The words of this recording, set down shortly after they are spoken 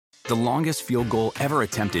The longest field goal ever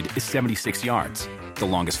attempted is 76 yards. The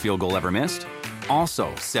longest field goal ever missed?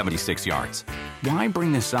 Also 76 yards. Why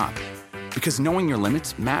bring this up? Because knowing your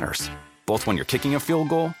limits matters, both when you're kicking a field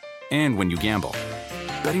goal and when you gamble.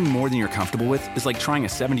 Betting more than you're comfortable with is like trying a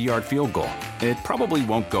 70-yard field goal. It probably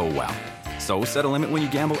won't go well. So set a limit when you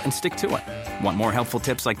gamble and stick to it. Want more helpful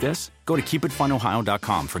tips like this? Go to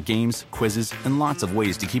keepitfunohio.com for games, quizzes, and lots of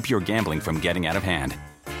ways to keep your gambling from getting out of hand.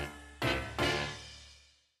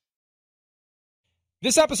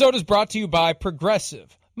 This episode is brought to you by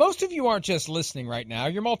Progressive. Most of you aren't just listening right now,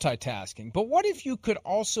 you're multitasking. But what if you could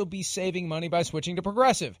also be saving money by switching to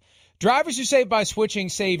Progressive? Drivers who save by switching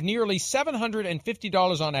save nearly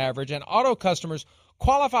 $750 on average, and auto customers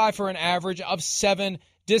qualify for an average of 7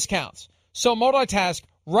 discounts. So multitask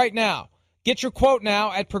right now. Get your quote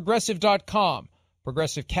now at Progressive.com.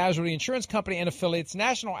 Progressive Casualty Insurance Company and affiliates,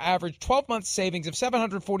 national average 12-month savings of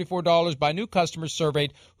 $744 by new customers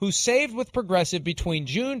surveyed who saved with Progressive between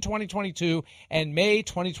June 2022 and May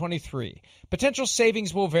 2023. Potential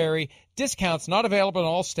savings will vary. Discounts not available in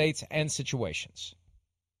all states and situations.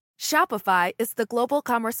 Shopify is the global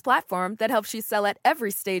commerce platform that helps you sell at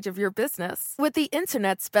every stage of your business. With the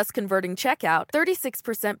internet's best converting checkout,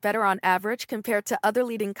 36% better on average compared to other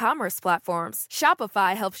leading commerce platforms,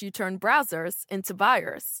 Shopify helps you turn browsers into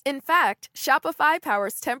buyers. In fact, Shopify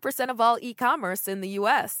powers 10% of all e-commerce in the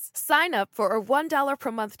U.S. Sign up for a $1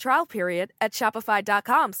 per month trial period at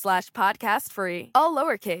shopify.com/podcastfree. All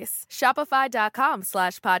lowercase,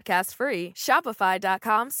 shopify.com/podcastfree,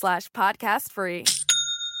 shopify.com/podcastfree.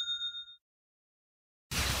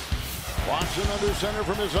 Watson under center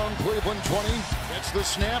from his own Cleveland 20. Gets the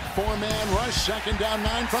snap. 4-man rush. Second down,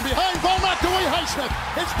 9 from behind. Ball knocked away. Highsmith.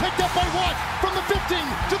 It's picked up by Watt from the 15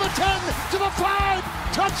 to the 10 to the 5.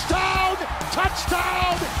 Touchdown!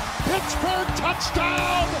 Touchdown! Pittsburgh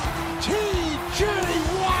touchdown! T.J.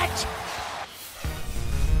 Watt!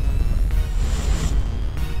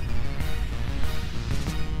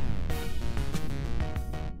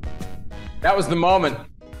 That was the moment.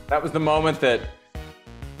 That was the moment that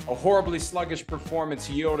a horribly sluggish performance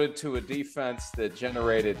yielded to a defense that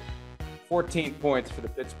generated 14 points for the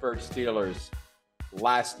Pittsburgh Steelers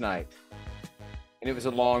last night. And it was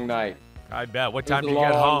a long night. I bet. What time did you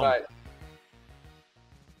get home?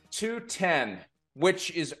 2:10, which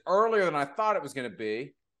is earlier than I thought it was going to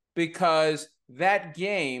be because that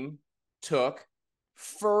game took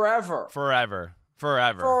forever. Forever.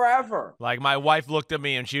 Like, my wife looked at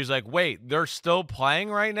me and she was like, wait, they're still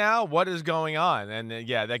playing right now? What is going on? And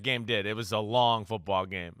yeah, that game did. It was a long football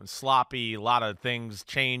game. Sloppy, a lot of things,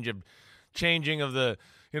 changing of the,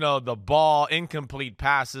 the ball, incomplete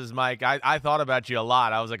passes, Mike. I thought about you a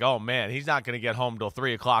lot. I was like, oh, man, he's not going to get home till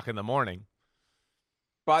 3 o'clock in the morning.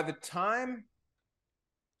 By the time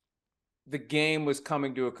the game was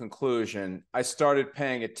coming to a conclusion, I started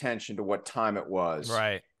paying attention to what time it was.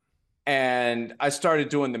 Right. And I started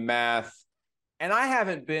doing the math, and I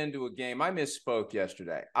haven't been to a game. I misspoke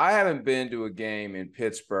yesterday. I haven't been to a game in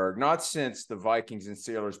Pittsburgh, not since the Vikings and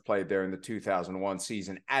Steelers played there in the 2001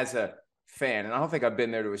 season as a fan. And I don't think I've been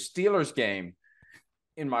there to a Steelers game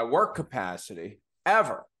in my work capacity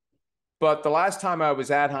ever. But the last time I was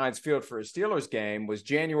at Heinz Field for a Steelers game was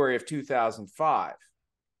January of 2005,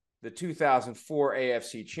 the 2004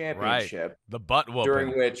 AFC Championship. Right. The butt whooping.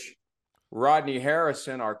 During which Rodney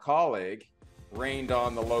Harrison, our colleague, rained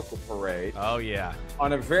on the local parade. Oh, yeah.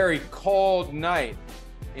 On a very cold night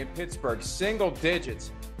in Pittsburgh, single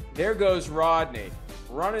digits. There goes Rodney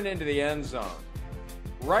running into the end zone,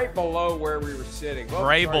 right below where we were sitting.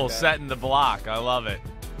 Vrabel setting the block. I love it.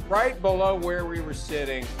 Right below where we were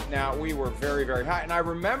sitting. Now, we were very, very high. And I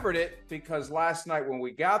remembered it because last night when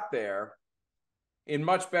we got there, in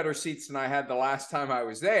much better seats than I had the last time I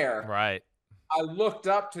was there. Right. I looked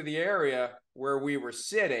up to the area where we were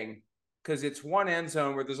sitting because it's one end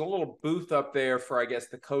zone where there's a little booth up there for, I guess,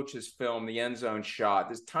 the coaches film, the end zone shot.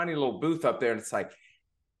 This tiny little booth up there. And it's like,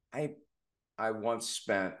 I once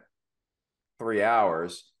spent 3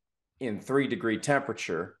 hours in 3-degree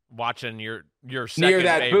temperature. Watching your second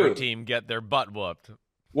favorite booth. Team get their butt whooped.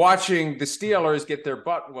 Watching the Steelers get their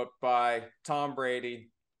butt whooped by Tom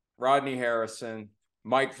Brady, Rodney Harrison,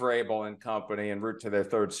 Mike Vrabel and company, en route to their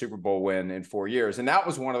 3rd Super Bowl win in 4 years. And that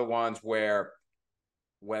was one of the ones where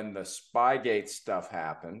when the Spygate stuff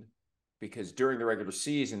happened, because during the regular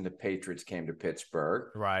season, the Patriots came to Pittsburgh.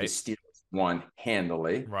 Right. The Steelers won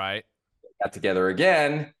handily. Right. Got together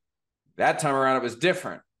again. That time around, it was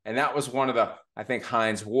different. And that was one of the, I think,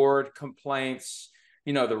 Hines Ward complaints.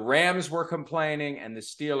 The Rams were complaining and the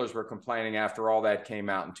Steelers were complaining after all that came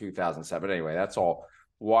out in 2007. Anyway, that's all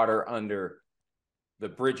water under the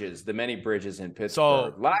bridges, the many bridges in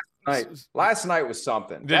Pittsburgh. So Last night was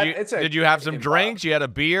something. Did you have some drinks? You had a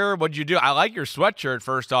beer? What'd you do? I like your sweatshirt,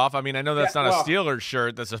 first off. I mean, I know that's not a Steelers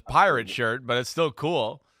shirt. That's a Pirate shirt, but it's still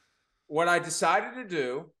cool. What I decided to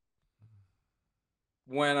do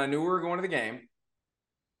when I knew we were going to the game,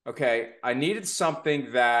 okay, I needed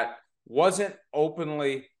something that wasn't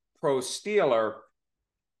openly pro-Steeler,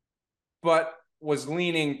 but was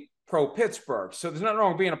leaning pro-Pittsburgh. So there's nothing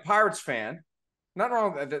wrong with being a Pirates fan. Nothing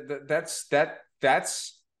wrong.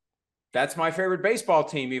 That's my favorite baseball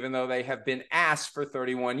team, even though they have been ass for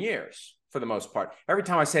 31 years for the most part. Every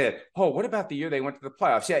time I say that, what about the year they went to the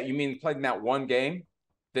playoffs? Yeah, you mean played in that one game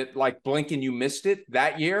that like blink and you missed it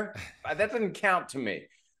that year? That doesn't count to me.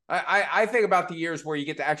 I think about the years where you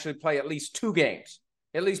get to actually play at least 2 games,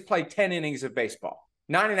 at least play 10 innings of baseball.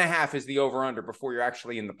 9.5 is the over-under before you're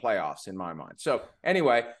actually in the playoffs in my mind. So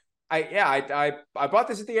anyway, I bought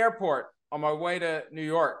this at the airport on my way to New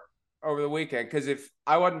York over the weekend, because if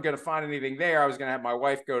I wasn't going to find anything there, I was going to have my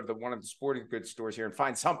wife go to one of the sporting goods stores here and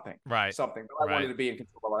find something. Right. Something. But I wanted to be in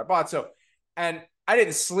control of what I bought. So, and I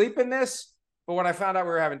didn't sleep in this, but when I found out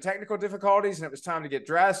we were having technical difficulties and it was time to get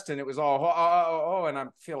dressed and it was all, and I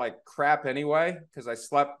feel like crap anyway because I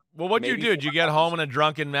slept. Well, what'd you do? Did you get home in a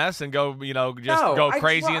drunken mess and go, go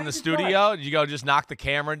crazy in the studio? Did you go just knock the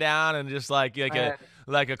camera down and just like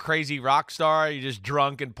a crazy rock star? You just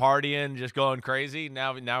drunk and partying, just going crazy?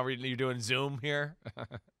 Now you're doing Zoom here?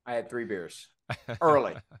 I had 3 beers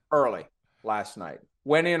early last night.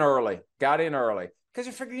 Went in early, got in early. Because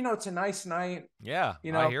you figure, it's a nice night. Yeah,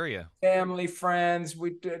 I hear you. Family, friends.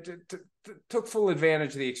 We took full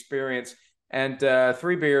advantage of the experience. And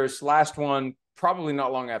 3 beers, last one, probably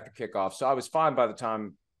not long after kickoff. So I was fine by the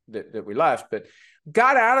time that we left. But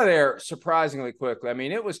got out of there surprisingly quickly. I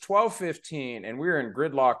mean, it was 12:15, and we were in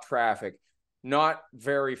gridlock traffic, not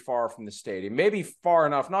very far from the stadium. Maybe far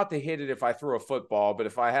enough not to hit it if I threw a football, but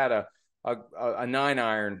if I had a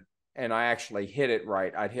 9-iron, and I actually hit it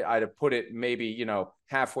right, I'd have put it maybe,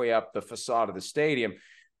 halfway up the facade of the stadium.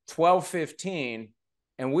 12:15,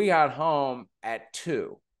 and we got home at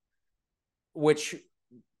 2, which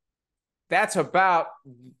that's about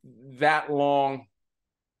that long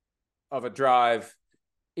of a drive,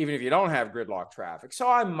 even if you don't have gridlock traffic. So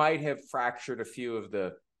I might have fractured a few of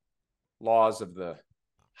the laws of the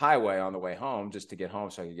highway on the way home just to get home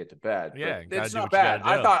so I could get to bed. Yeah, it's not bad.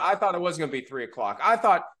 I thought it wasn't going to be 3:00. I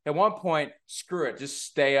thought at one point, screw it, just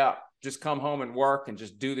stay up, just come home and work and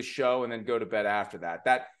just do the show and then go to bed after that.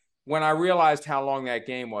 That when I realized how long that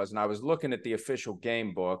game was, and I was looking at the official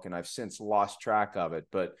game book, and I've since lost track of it,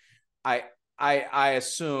 but I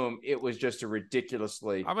assume it was just a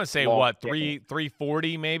ridiculously. I'm gonna say what,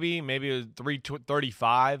 340 maybe it was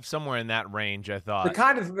 335, somewhere in that range. I thought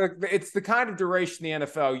it's the kind of duration the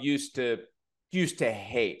NFL used to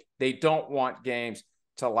hate. They don't want games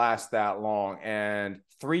to last that long, and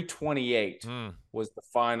 3:28 was the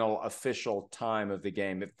final official time of the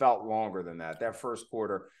game. It felt longer than that. That first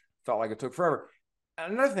quarter felt like it took forever.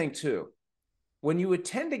 Another thing too, when you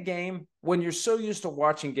attend a game, when you're so used to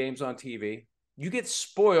watching games on TV, you get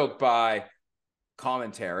spoiled by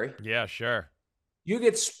commentary. Yeah, sure. You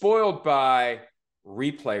get spoiled by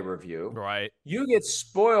replay review. Right. You get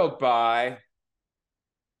spoiled by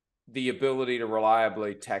the ability to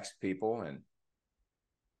reliably text people and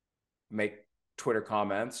make Twitter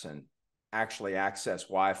comments and actually access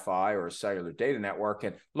Wi-Fi or a cellular data network.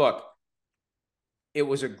 And look, it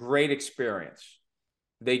was a great experience.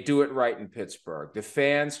 They do it right in Pittsburgh. The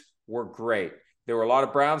fans were great. There were a lot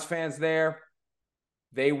of Browns fans there.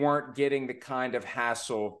 They weren't getting the kind of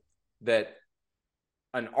hassle that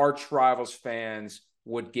an arch rival's fans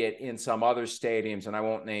would get in some other stadiums. And I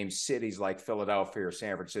won't name cities like Philadelphia or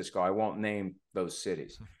San Francisco. I won't name those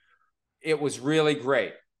cities. It was really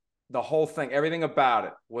great. The whole thing, everything about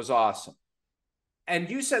it was awesome. And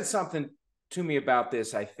you said something to me about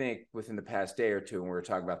this, I think, within the past day or two when we were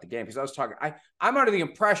talking about the game, because I was talking, I'm under the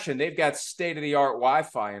impression they've got state-of-the-art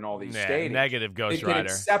Wi-Fi in all these stadiums. Negative, Ghost They Rider. can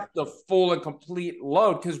accept the full and complete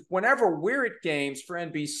load, because whenever we're at games for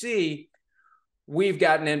NBC, we've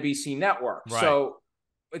got an NBC network. Right. So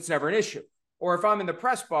it's never an issue. Or if I'm in the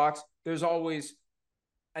press box, there's always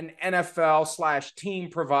an NFL/team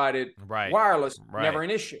provided wireless, never an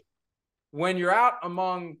issue. When you're out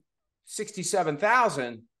among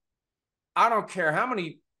 67,000, I don't care how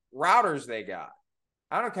many routers they got.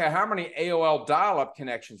 I don't care how many AOL dial-up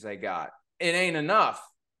connections they got. It ain't enough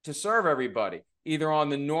to serve everybody, either on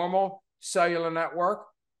the normal cellular network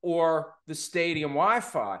or the stadium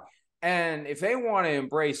Wi-Fi. And if they want to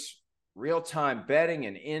embrace real-time betting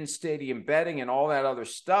and in-stadium betting and all that other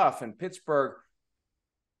stuff in Pittsburgh,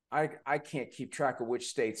 I can't keep track of which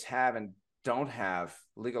states have and don't have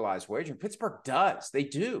legalized wagering. Pittsburgh does. They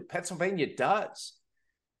do. Pennsylvania does.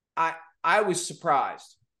 I was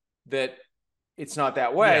surprised that it's not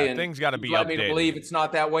that way. Yeah, and things got to be led updated. me to believe it's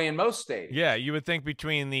not that way in most states. Yeah, you would think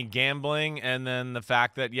between the gambling and then the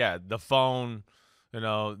fact that, the phone,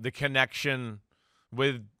 the connection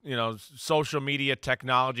with, social media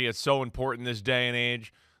technology is so important this day and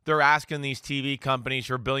age. They're asking these TV companies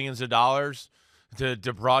for billions of dollars to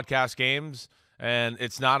broadcast games, and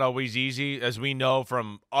it's not always easy, as we know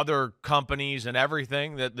from other companies and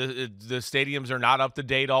everything, that the stadiums are not up to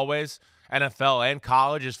date always, NFL and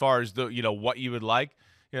college, as far as the what you would like.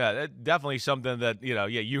 Yeah, that's definitely something that,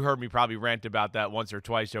 you heard me probably rant about that once or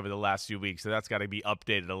twice over the last few weeks, so that's got to be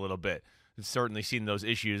updated a little bit. I've certainly seen those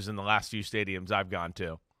issues in the last few stadiums I've gone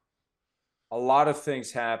to. A lot of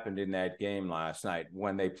things happened in that game last night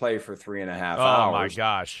when they play for 3.5 hours. Oh, my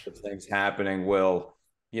gosh. The things happening will,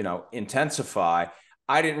 intensify.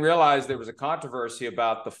 I didn't realize there was a controversy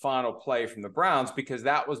about the final play from the Browns, because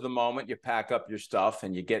that was the moment you pack up your stuff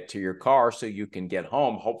and you get to your car so you can get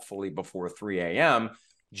home, hopefully before 3 a.m.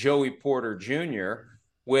 Joey Porter Jr.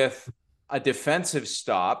 with a defensive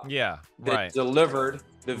stop that delivered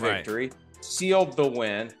the victory, sealed the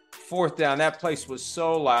win. 4th down, that place was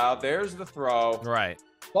so loud. There's the throw. Right.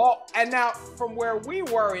 Ball, and now from where we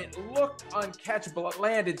were, it looked uncatchable. It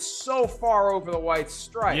landed so far over the white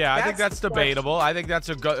stripe. Yeah, I think that's debatable. I think that's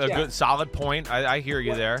a good, solid point. I hear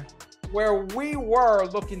you there. Where we were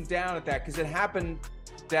looking down at that, because it happened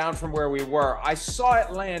down from where we were, I saw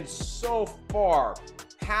it land so far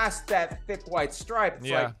past that thick white stripe. It's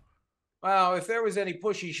like, well, if there was any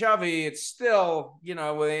pushy shovey, it's still,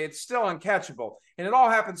 it's still uncatchable. And it all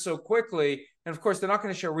happened so quickly. And of course, they're not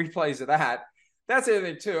going to show replays of that. That's the other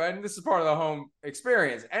thing too. And this is part of the home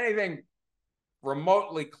experience. Anything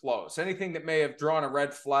remotely close, anything that may have drawn a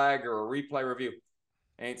red flag or a replay review,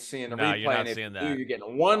 ain't seeing the replay. You're not seeing that. You're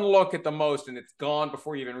getting one look at the most, and it's gone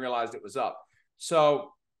before you even realized it was up.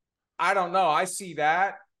 So I don't know. I see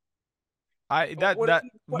that. Mike,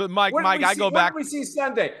 I go back. What did we see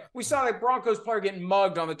Sunday? We saw that Broncos player getting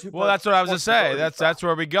mugged on the 2. Well, that's what I was going to say. That's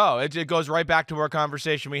where we go. It goes right back to our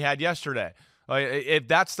conversation we had yesterday. If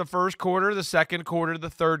that's the first quarter, the second quarter, the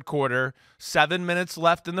third quarter, 7 minutes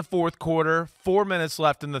left in the fourth quarter, 4 minutes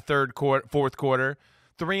left in the fourth quarter,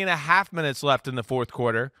 3.5 minutes left in the fourth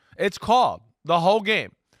quarter, it's called the whole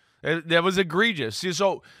game. That was egregious.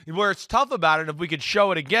 So where it's tough about it, if we could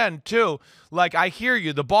show it again, too, like I hear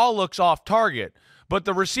you, the ball looks off target, but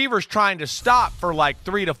the receiver's trying to stop for like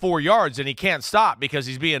 3 to 4 yards, and he can't stop because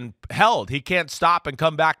he's being held. He can't stop and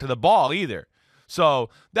come back to the ball either. So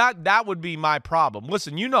that would be my problem.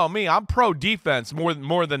 Listen, you know me, I'm pro defense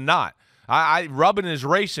more than not. I rubbing his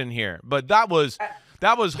race in here, but that was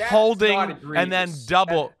holding and then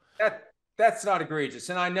double. That's not egregious,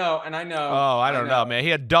 and I know. Oh, I don't know, man. He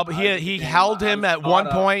had double. He held him at one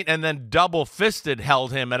point, and then double fisted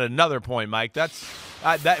held him at another point. Mike, that's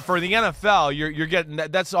that for the NFL. You're getting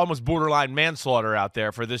that's almost borderline manslaughter out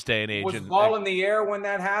there for this day and age. Was the ball in the air when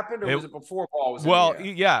that happened, or was it before ball was in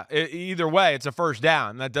the air? Either way, it's a first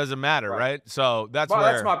down. That doesn't matter, right? So that's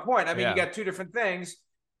my point. I mean, you got two different things,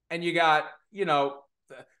 and you got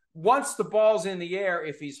once the ball's in the air,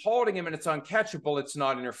 if he's holding him and it's uncatchable, it's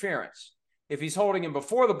not interference. If he's holding him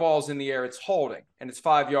before the ball's in the air, it's holding, and it's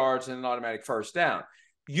 5 yards and an automatic first down.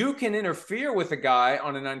 You can interfere with a guy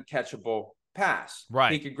on an uncatchable pass.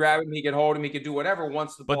 Right. He could grab him, he could hold him, he could do whatever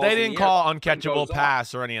once the ball's in the air. But they didn't call uncatchable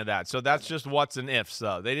pass or any of that. So that's just what's and ifs,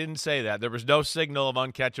 though. They didn't say that. There was no signal of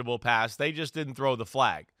uncatchable pass. They just didn't throw the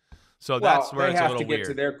flag. So that's where it's a little weird. They have to get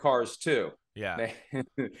to their cars, too. Yeah.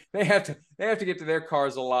 They have to get to their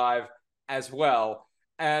cars alive as well.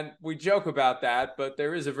 And we joke about that, but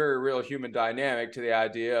there is a very real human dynamic to the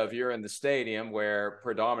idea of you're in the stadium where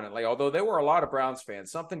predominantly, although there were a lot of Browns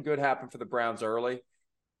fans, something good happened for the Browns early.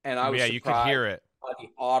 And I was surprised you could hear it. By the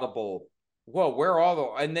audible, whoa, where are all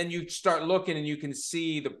the – and then you start looking and you can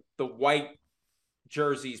see the white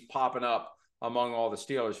jerseys popping up among all the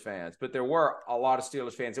Steelers fans. But there were a lot of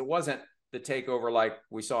Steelers fans. It wasn't the takeover like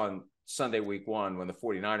we saw on Sunday week 1 when the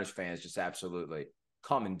 49ers fans just absolutely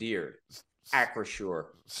commandeered Acrisure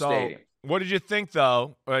Stadium. What did you think,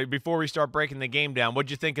 though, before we start breaking the game down? What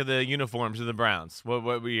did you think of the uniforms of the Browns? What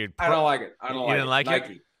were you? I don't like it. You didn't like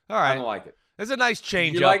Nike. it? All right. I don't like it. It's a nice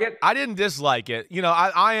change. You like it? I didn't dislike it.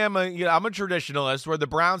 I'm a traditionalist where the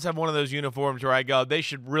Browns have one of those uniforms where I go, they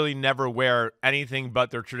should really never wear anything but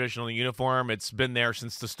their traditional uniform. It's been there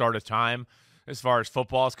since the start of time as far as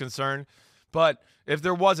football is concerned. But if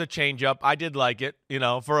there was a change-up, I did like it.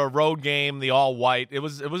 For a road game, the all-white, it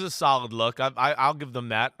was a solid look. I'll give them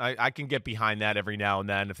that. I can get behind that every now and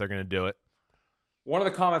then if they're going to do it. One of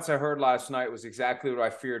the comments I heard last night was exactly what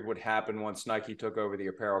I feared would happen once Nike took over the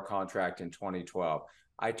apparel contract in 2012.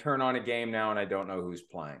 I turn on a game now and I don't know who's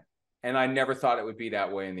playing. And I never thought it would be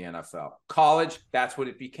that way in the NFL. College, that's what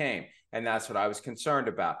it became. And that's what I was concerned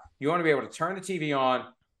about. You want to be able to turn the TV on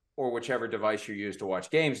or whichever device you use to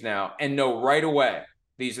watch games now and know right away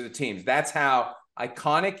these are the teams. That's how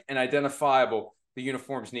iconic and identifiable the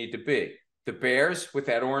uniforms need to be. The Bears with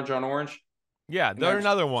that orange on orange. Yeah, they're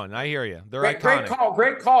another one. I hear you. They're iconic.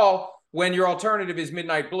 Great call when your alternative is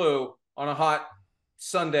midnight blue on a hot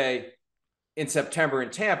Sunday in September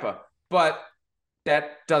in Tampa. But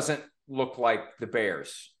that doesn't look like the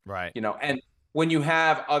Bears. Right. And when you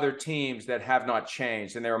have other teams that have not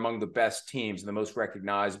changed and they're among the best teams and the most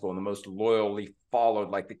recognizable and the most loyally followed,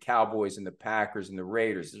 like the Cowboys and the Packers and the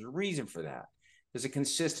Raiders, there's a reason for that. There's a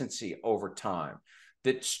consistency over time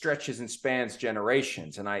that stretches and spans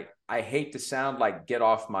generations. And I hate to sound like get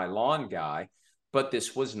off my lawn guy, but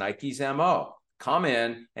this was Nike's MO. Come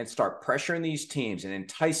in and start pressuring these teams and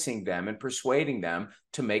enticing them and persuading them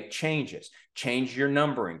to make changes. Change your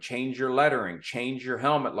numbering, change your lettering, change your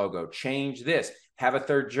helmet logo, change this, have a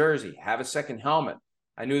third jersey, have a second helmet.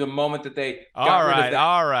 I knew the moment that they got rid of that.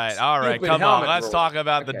 All right. Come on, let's talk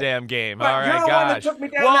about the damn game. But all right, guys.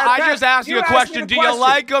 Well, I just asked you a question. Do you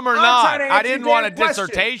like them or not? I didn't want a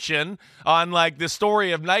dissertation on like the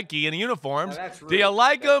story of Nike and the uniforms. Do you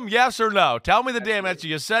like them? Yes or no? Tell me the damn answer.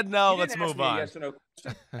 You said no. Let's move on. Yes or no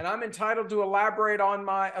question, and I'm entitled to elaborate on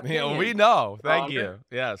my opinion. Yeah, we know. Thank you.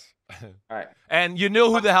 Yes. All right. And you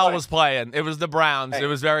knew who the hell was playing. It was the Browns. It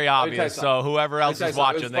was very obvious. So whoever else is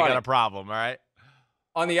watching, they got a problem. All right.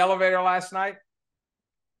 On the elevator last night,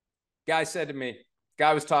 guy said to me,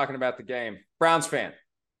 guy was talking about the game, Browns fan.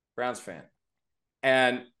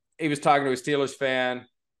 And he was talking to a Steelers fan,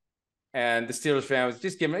 and the Steelers fan was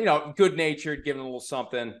just giving, good-natured, giving a little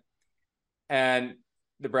something. And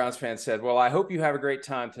the Browns fan said, well, I hope you have a great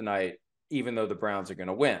time tonight, even though the Browns are going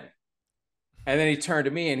to win. And then he turned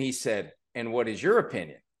to me and he said, and what is your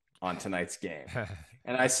opinion on tonight's game?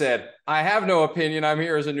 And I said, I have no opinion. I'm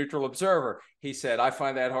here as a neutral observer. He said, I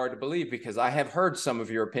find that hard to believe because I have heard some of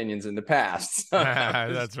your opinions in the past.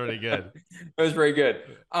 That's pretty good. It was very good.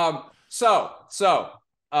 So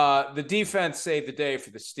the defense saved the day for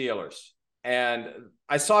the Steelers. And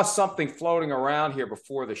I saw something floating around here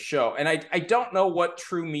before the show. And I don't know what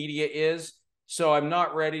true media is. So I'm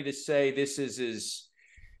not ready to say this is as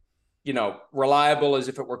reliable as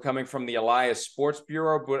if it were coming from the Elias Sports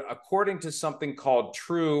Bureau. But according to something called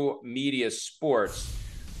True Media Sports,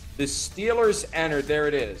 the Steelers entered, there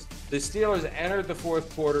it is. The Steelers entered the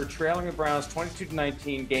fourth quarter, trailing the Browns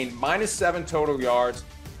 22-19, gained -7 total yards,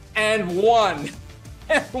 and won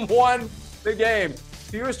the game.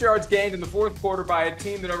 Fewest yards gained in the fourth quarter by a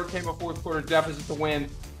team that overcame a fourth quarter deficit to win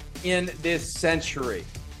in this century.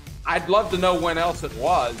 I'd love to know when else it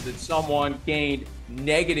was that someone gained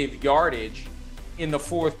negative yardage in the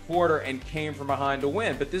fourth quarter and came from behind to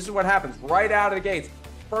win. But this is what happens right out of the gates.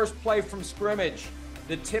 First play from scrimmage,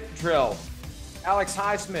 the tip drill. Alex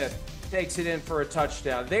Highsmith takes it in for a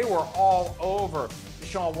touchdown. They were all over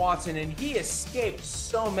Deshaun Watson, and he escaped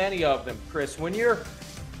so many of them, Chris. When you're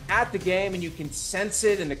at the game and you can sense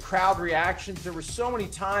it in the crowd reactions, there were so many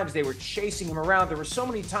times they were chasing him around. There were so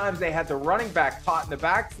many times they had the running back caught in the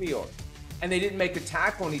backfield, and they didn't make the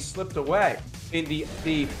tackle, and he slipped away. In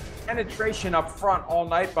the penetration up front all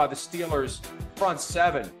night by the Steelers' front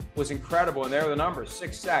seven was incredible, and there are the numbers: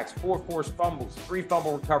 6 sacks, 4 forced fumbles, 3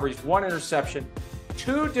 fumble recoveries, 1 interception,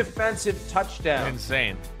 2 defensive touchdowns.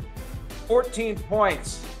 Insane. 14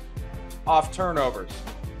 points off turnovers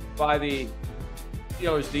by the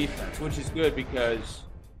Steelers' defense, which is good because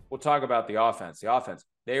we'll talk about the offense. The offense,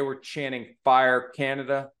 they were chanting "Fire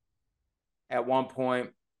Canada" at one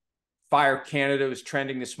point. Fire Canada was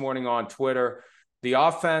trending this morning on Twitter. The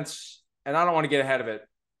offense, and I don't want to get ahead of it,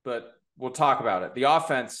 but we'll talk about it. The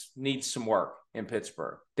offense needs some work in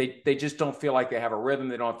Pittsburgh. They just don't feel like they have a rhythm.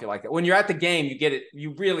 They don't feel like it. When you're at the game, you get it.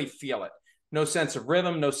 You really feel it. No sense of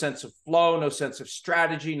rhythm, no sense of flow, no sense of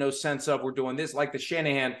strategy, no sense of we're doing this like the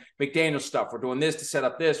Shanahan McDaniel stuff. We're doing this to set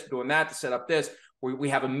up this. We're doing that to set up this. We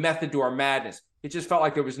have a method to our madness. It just felt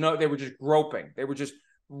like they were just groping. They were just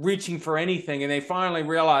reaching for anything, and they finally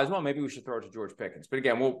realized, well, maybe we should throw it to George Pickens. But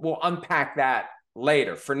again, we'll unpack that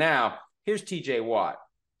later. For now, here's TJ Watt,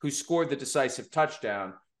 who scored the decisive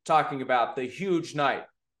touchdown, talking about the huge night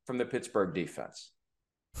from the Pittsburgh defense.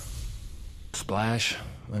 Splash.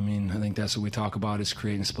 I think that's what we talk about, is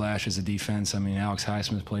creating splash as a defense. Alex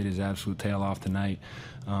Highsmith played his absolute tail off tonight.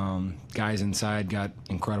 Guys inside got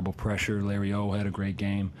incredible pressure. Larry O had a great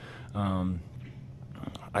game.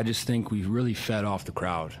 I just think we really fed off the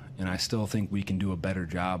crowd and I still think we can do a better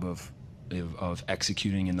job of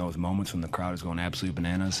executing in those moments when the crowd is going absolute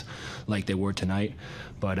bananas like they were tonight.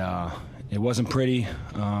 But it wasn't pretty,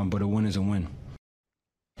 but a win is a win.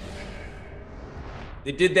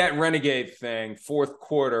 They did that renegade thing fourth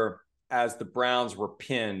quarter as the Browns were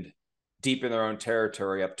pinned deep in their own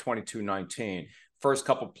territory, up 22-19. First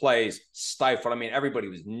couple plays stifled. I mean, everybody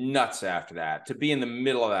was nuts after that. To be in the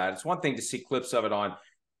middle of that, it's one thing to see clips of it on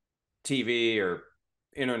TV or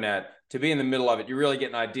internet. To be in the middle of it, you really get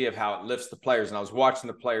an idea of how it lifts the players. And I was watching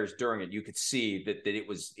the players during it. You could see that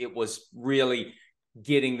it was really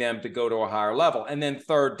getting them to go to a higher level. And then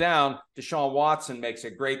third down, Deshaun Watson makes a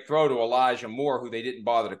great throw to Elijah Moore, who they didn't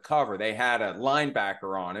bother to cover. They had a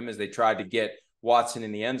linebacker on him as they tried to get Watson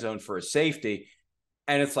in the end zone for a safety.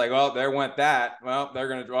 And it's like, oh, there went that. Well, they're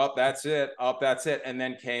going to drop. That's it. Up, that's it. And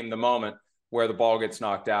then came the moment where the ball gets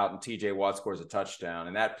knocked out and TJ Watt scores a touchdown.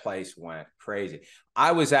 And that place went crazy.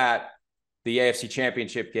 I was at the AFC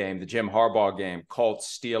Championship game, the Jim Harbaugh game,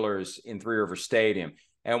 Colts Steelers in Three Rivers Stadium.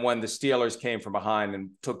 And when the Steelers came from behind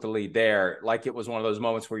and took the lead there, like it was one of those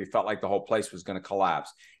moments where you felt like the whole place was going to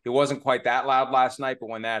collapse. It wasn't quite that loud last night, but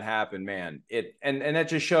when that happened, man, and that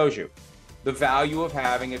just shows you the value of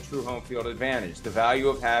having a true home field advantage, the value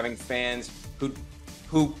of having fans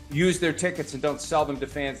who use their tickets and don't sell them to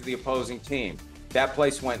fans of the opposing team. That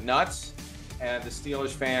place went nuts, and the Steelers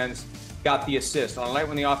fans got the assist. On a night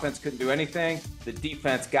when the offense couldn't do anything, the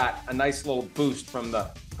defense got a nice little boost from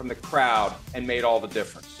the crowd and made all the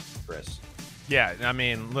difference, Chris. Yeah, I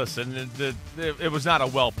mean, listen, it was not a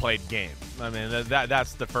well-played game. I mean,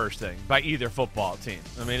 that's the first thing by either football team.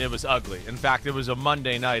 I mean, it was ugly. In fact, it was a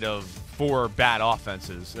Monday night of 4 bad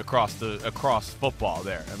offenses across football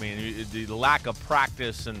there. I mean, the lack of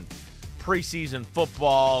practice and preseason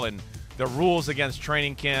football and the rules against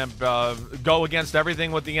training camp go against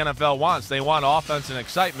everything what the NFL wants. They want offense and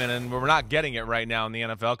excitement, and we're not getting it right now in the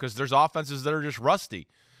NFL because there's offenses that are just rusty.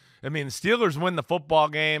 I mean, the Steelers win the football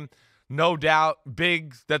game. No doubt,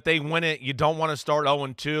 big that they win it. You don't want to start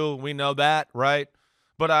 0-2. We know that, right?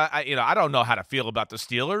 But I don't know how to feel about the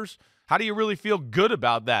Steelers. How do you really feel good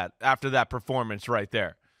about that after that performance right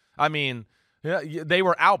there? I mean, they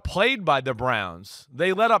were outplayed by the Browns.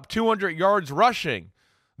 They let up 200 yards rushing.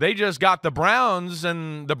 They just got the Browns,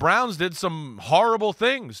 and the Browns did some horrible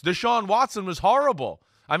things. Deshaun Watson was horrible.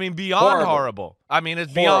 I mean, beyond horrible. I mean,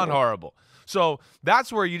 it's beyond horrible. So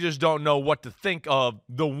that's where you just don't know what to think of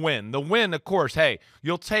the win. The win, of course, hey,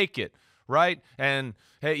 you'll take it, right? And,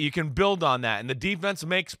 hey, you can build on that. And the defense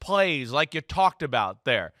makes plays like you talked about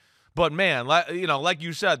there. But, man, like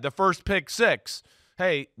you said, the first pick six,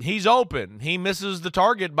 hey, he's open. He misses the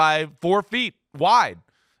target by 4 feet wide.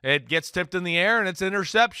 It gets tipped in the air, and it's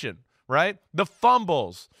interception, right? The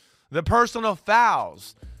fumbles, the personal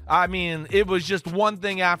fouls. I mean, it was just one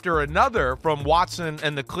thing after another from Watson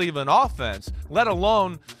and the Cleveland offense, let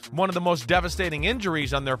alone one of the most devastating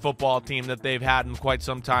injuries on their football team that they've had in quite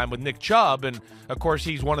some time with Nick Chubb. And, of course,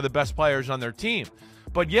 he's one of the best players on their team.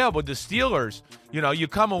 But, yeah, with the Steelers, you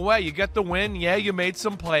come away, you get the win. Yeah, you made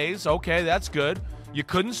some plays. Okay, that's good. You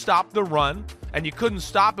couldn't stop the run, and you couldn't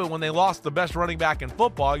stop it when they lost the best running back in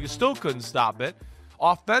football. You still couldn't stop it.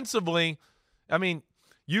 Offensively, I mean,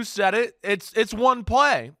 you said it. It's one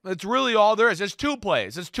play. It's really all there is. It's 2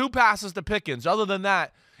 plays. It's 2 passes to Pickens. Other than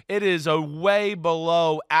that, it is a way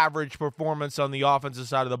below average performance on the offensive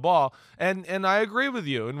side of the ball. And I agree with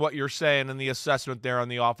you in what you're saying in the assessment there on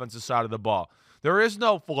the offensive side of the ball. There is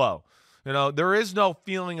no flow. There is no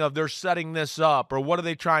feeling of they're setting this up or what are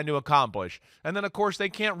they trying to accomplish. And then, of course, they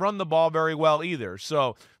can't run the ball very well either.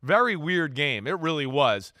 So, very weird game. It really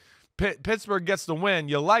was. Pittsburgh gets the win.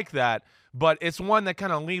 You like that. But it's one that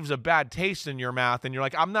kind of leaves a bad taste in your mouth, and you're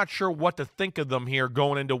like, I'm not sure what to think of them here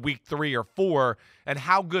going into week 3 or 4, and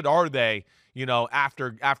how good are they, after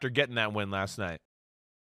getting that win last night.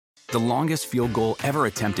 The longest field goal ever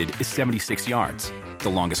attempted is 76 yards. The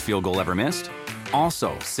longest field goal ever missed?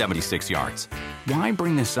 Also 76 yards. Why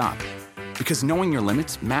bring this up? Because knowing your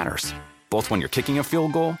limits matters, both when you're kicking a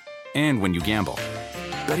field goal and when you gamble.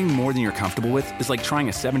 Betting more than you're comfortable with is like trying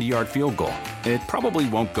a 70-yard field goal. It probably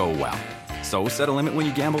won't go well. So set a limit when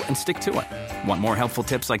you gamble and stick to it. Want more helpful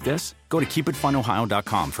tips like this? Go to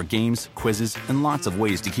keepitfunohio.com for games, quizzes, and lots of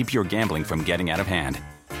ways to keep your gambling from getting out of hand.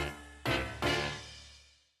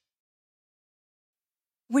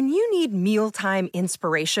 When you need mealtime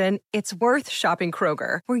inspiration, it's worth shopping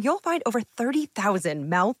Kroger, where you'll find over 30,000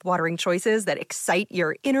 mouth-watering choices that excite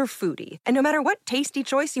your inner foodie. And no matter what tasty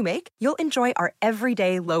choice you make, you'll enjoy our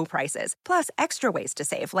everyday low prices, plus extra ways to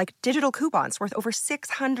save, like digital coupons worth over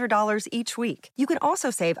 $600 each week. You can also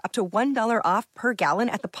save up to $1 off per gallon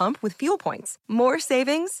at the pump with fuel points. More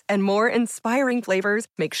savings and more inspiring flavors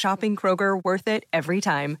make shopping Kroger worth it every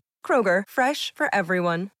time. Kroger, fresh for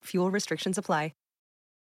everyone. Fuel restrictions apply.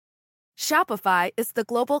 Shopify is the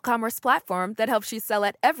global commerce platform that helps you sell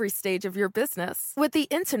at every stage of your business. With the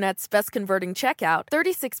internet's best converting checkout,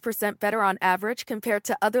 36% better on average compared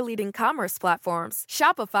to other leading commerce platforms,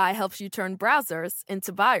 Shopify helps you turn browsers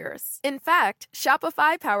into buyers. In fact,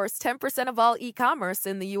 Shopify powers 10% of all e-commerce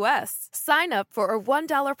in the U.S. Sign up for a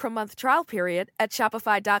 $1 per month trial period at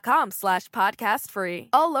shopify.com/podcastfree.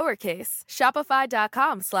 All lowercase,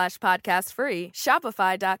 shopify.com/podcastfree,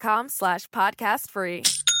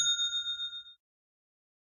 shopify.com/podcastfree.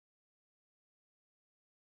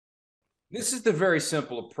 This is the very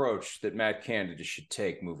simple approach that Matt Canada should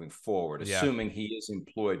take moving forward, assuming he is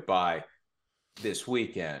employed by this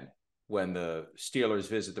weekend when the Steelers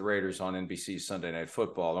visit the Raiders on NBC Sunday Night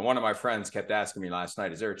Football. And one of my friends kept asking me last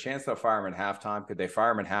night, is there a chance they'll fire him at halftime? Could they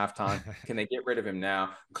fire him at halftime? Can they get rid of him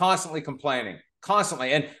now? Constantly complaining,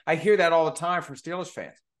 constantly. And I hear that all the time from Steelers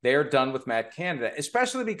fans. They're done with Matt Canada,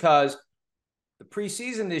 especially because the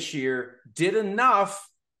preseason this year did enough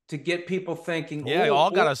to get people thinking,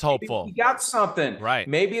 all got us hopeful. We got something. Right.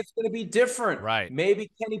 Maybe it's going to be different. Right.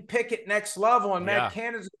 Maybe Kenny Pickett next level and Matt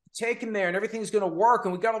Canada's taken there and everything's going to work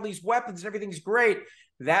and we got all these weapons and everything's great.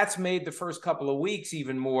 That's made the first couple of weeks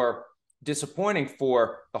even more disappointing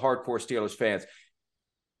for the hardcore Steelers fans.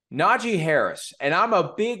 Najee Harris, and I'm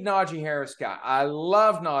a big Najee Harris guy. I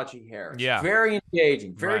love Najee Harris. Yeah. Very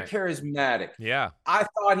engaging, very charismatic. Yeah. I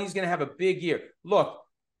thought he's going to have a big year. Look,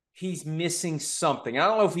 he's missing something. I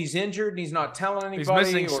don't know if he's injured and he's not telling anybody.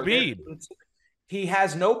 He's missing speed. He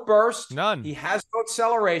has no burst. None. He has no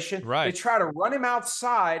acceleration. Right. They try to run him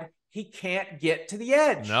outside. He can't get to the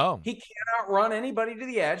edge. No. He cannot run anybody to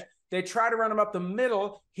the edge. They try to run him up the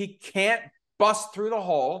middle. He can't bust through the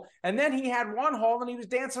hole. And then he had one hole and he was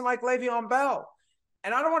dancing like Le'Veon Bell.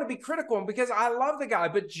 And I don't want to be critical of him because I love the guy,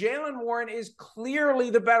 but Jaylen Warren is clearly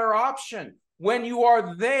the better option. When you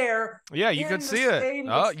are there, you can see it.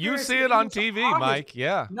 Oh, you see it on TV, Mike.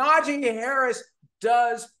 Yeah. Najee Harris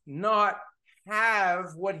does not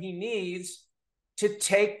have what he needs to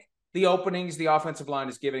take the openings the offensive line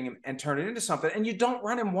is giving him and turn it into something. And you don't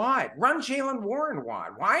run him wide. Run Jaylen Warren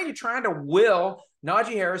wide. Why are you trying to will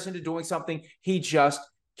Najee Harris into doing something he just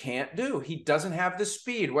can't do? He doesn't have the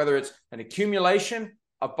speed, whether it's an accumulation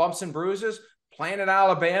of bumps and bruises, playing at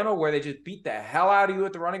Alabama where they just beat the hell out of you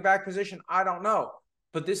at the running back position. I don't know.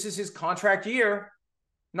 But this is his contract year.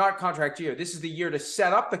 Not contract year. This is the year to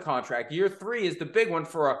set up the contract. Year 3 is the big one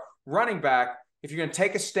for a running back. If you're going to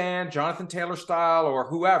take a stand, Jonathan Taylor style or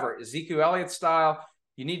whoever, Ezekiel Elliott style,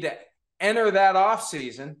 you need to enter that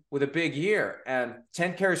offseason with a big year. And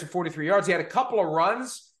 10 carries for 43 yards. He had a couple of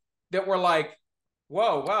runs that were like,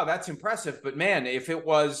 whoa, wow, that's impressive. But man, if it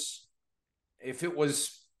was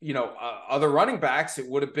other running backs, it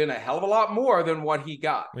would have been a hell of a lot more than what he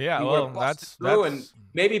got. Yeah, that's and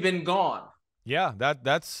maybe been gone. Yeah,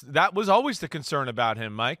 that was always the concern about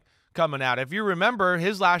him, Mike, coming out. If you remember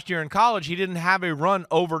his last year in college, he didn't have a run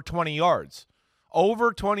over 20 yards.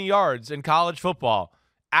 Over 20 yards in college football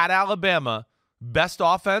at Alabama, best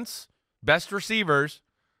offense, best receivers,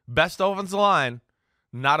 best offensive line,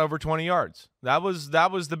 not over 20 yards. That was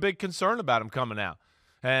the big concern about him coming out.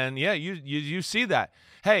 And yeah, you see that.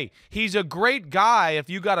 Hey, he's a great guy if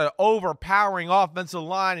you got an overpowering offensive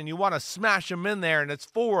line and you want to smash him in there and it's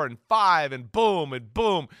 4 and 5 and boom,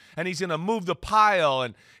 and he's going to move the pile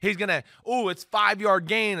and he's going to, it's 5-yard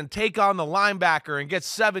gain and take on the linebacker and get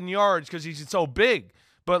 7 yards because he's so big.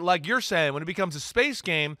 But like you're saying, when it becomes a space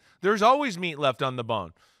game, there's always meat left on the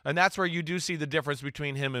bone. And that's where you do see the difference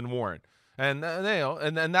between him and Warren. And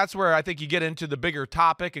and that's where I think you get into the bigger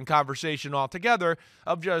topic and conversation altogether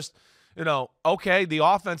of just, okay, the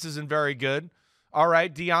offense isn't very good. All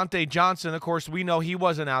right, Deontay Johnson, of course, we know he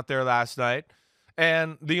wasn't out there last night.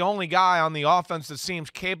 And the only guy on the offense that seems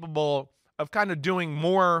capable of kind of doing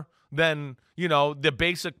more than, the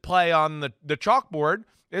basic play on the chalkboard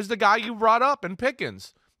is the guy you brought up in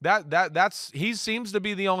Pickens. He seems to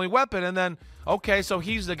be the only weapon. And then, okay, so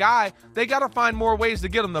he's the guy. They got to find more ways to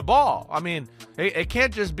get him the ball. I mean, it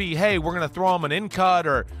can't just be, hey, we're going to throw him an in-cut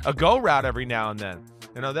or a go route every now and then.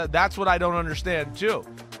 That's what I don't understand too.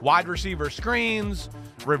 Wide receiver screens,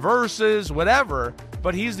 reverses, whatever.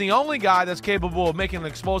 but he's the only guy that's capable of making an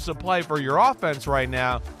explosive play for your offense right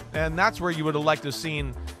now, and that's where you would have liked to have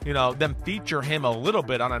seen, them feature him a little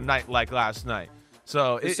bit on a night like last night.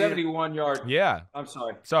 So the 71-yard. Yeah. I'm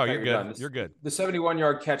sorry. Sorry, you're good. You're good. The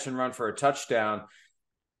 71-yard catch and run for a touchdown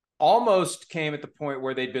almost came at the point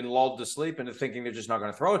where they'd been lulled to sleep into thinking they're just not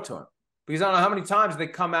going to throw it to him. Because I don't know how many times they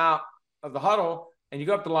come out of the huddle and you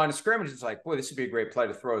go up the line of scrimmage. It's like, boy, this would be a great play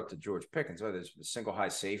to throw it to George Pickens. Oh, there's a single high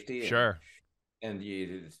safety. Sure. And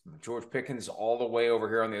George Pickens all the way over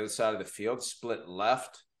here on the other side of the field, split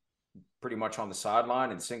left, pretty much on the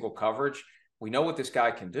sideline in single coverage. We know what this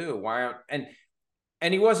guy can do. Why aren't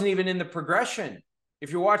and he wasn't even in the progression.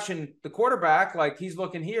 If you're watching the quarterback, like he's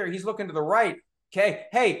looking here, he's looking to the right. Okay,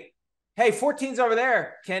 hey, 14's over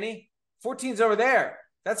there, Kenny. 14's over there.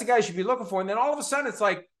 That's the guy you should be looking for. And then all of a sudden, it's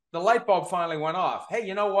like the light bulb finally went off. Hey,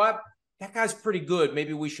 you know what? That guy's pretty good.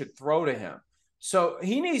 Maybe we should throw to him. So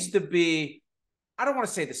he needs to be, I don't want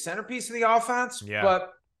to say the centerpiece of the offense,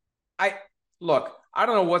 but I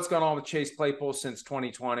don't know what's gone on with Chase Claypool since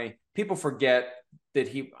 2020. People forget that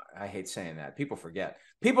I hate saying that. People forget.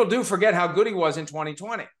 People do forget how good he was in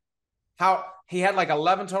 2020. How he had like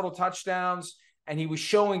 11 total touchdowns and he was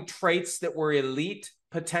showing traits that were elite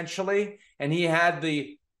potentially. And he had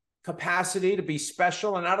the capacity to be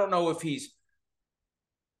special. And I don't know if he's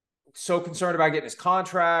so concerned about getting his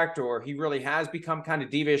contract or he really has become kind of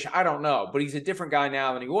divish. I don't know, but he's a different guy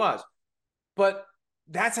now than he was. But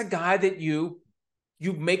that's a guy that you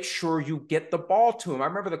make sure you get the ball to him. I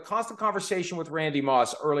remember the constant conversation with Randy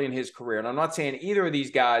Moss early in his career. And I'm not saying either of these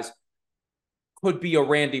guys could be a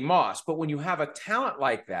Randy Moss, but when you have a talent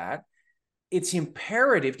like that, it's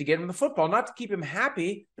imperative to get him the football, not to keep him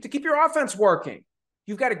happy, but to keep your offense working.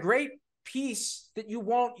 You've got a great piece that you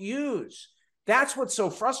won't use. That's what's so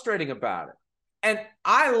frustrating about it. And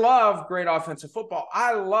I love great offensive football.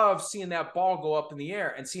 I love seeing that ball go up in the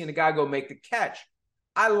air and seeing a guy go make the catch.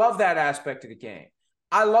 I love that aspect of the game.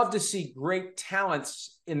 I love to see great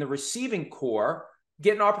talents in the receiving core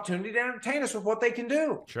get an opportunity to entertain us with what they can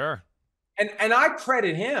do. Sure. And I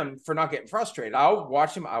credit him for not getting frustrated. I'll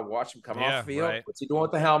watch him come off the field. Right. What's he doing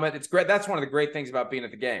with the helmet? It's great. That's one of the great things about being at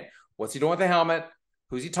the game. What's he doing with the helmet?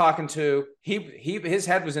 Who's he talking to? His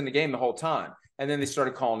head was in the game the whole time. And then they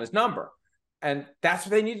started calling his number. And that's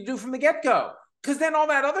what they need to do from the get-go. Because then all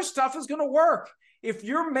that other stuff is going to work. If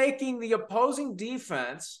you're making the opposing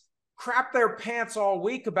defense crap their pants all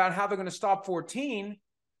week about how they're going to stop 14,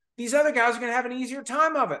 these other guys are going to have an easier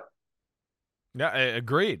time of it. Yeah,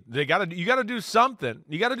 agreed. You got to do something.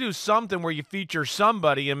 You got to do something where you feature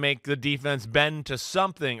somebody and make the defense bend to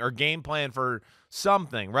something or game plan for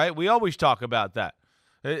something, right? We always talk about that.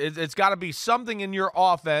 It's got to be something in your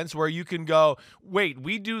offense where you can go, wait,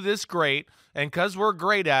 we do this great, and because we're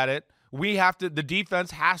great at it, the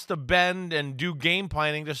defense has to bend and do game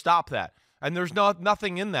planning to stop that. And there's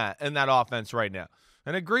nothing in that offense right now.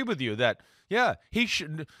 And I agree with you that, yeah, he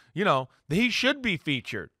should be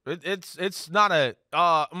featured. It's not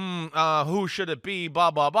a who should it be,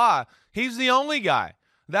 blah, blah, blah. He's the only guy.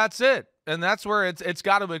 That's it. And that's where it's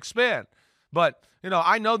got to expand. But,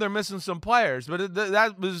 I know they're missing some players, but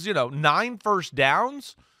that was, 9 first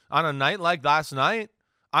downs on a night like last night.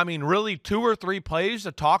 I mean, really 2 or 3 plays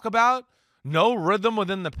to talk about. No rhythm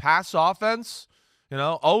within the pass offense.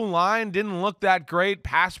 O-line didn't look that great,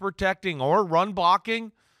 pass protecting or run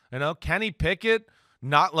blocking. Kenny Pickett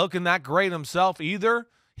not looking that great himself either.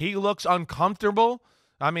 He looks uncomfortable.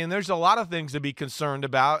 I mean, there's a lot of things to be concerned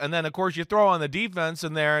about. And then, of course, you throw on the defense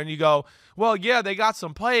in there and you go, well, yeah, they got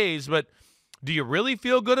some plays, but do you really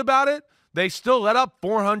feel good about it? They still let up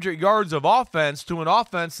 400 yards of offense to an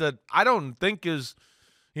offense that I don't think is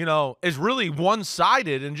really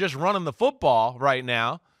one-sided and just running the football right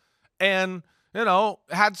now. And,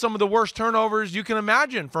 had some of the worst turnovers you can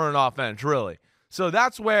imagine for an offense, really. So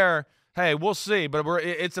that's where, hey, we'll see. But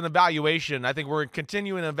it's an evaluation. I think we're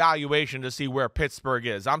continuing an evaluation to see where Pittsburgh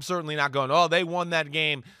is. I'm certainly not going, oh, they won that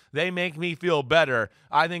game. They make me feel better.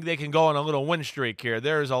 I think they can go on a little win streak here.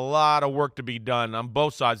 There's a lot of work to be done on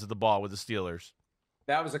both sides of the ball with the Steelers.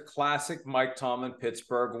 That was a classic Mike Tomlin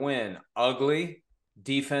Pittsburgh win. Ugly,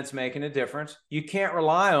 defense making a difference. You can't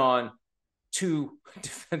rely on 2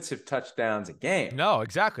 defensive touchdowns a game. No,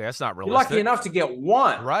 exactly. That's not realistic. You're lucky enough to get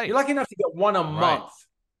 1. Right. You're lucky enough to get 1 a month.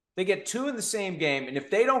 They get 2 in the same game, and if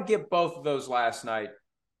they don't get both of those last night,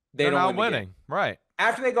 they're not winning. Right.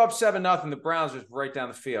 After they go up 7-0, the Browns just right down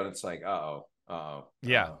the field. It's like,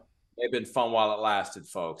 yeah. They've been fun while it lasted,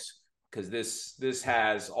 folks, because this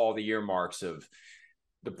has all the earmarks of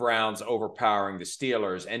the Browns overpowering the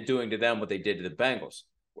Steelers and doing to them what they did to the Bengals.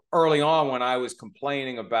 Early on, when I was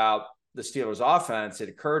complaining about the Steelers offense, it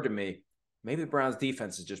occurred to me, maybe the Browns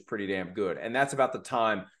defense is just pretty damn good. And that's about the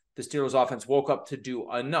time the Steelers offense woke up to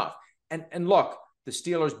do enough. And look, the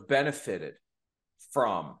Steelers benefited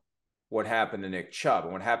from what happened to Nick Chubb.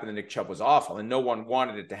 And what happened to Nick Chubb was awful, and no one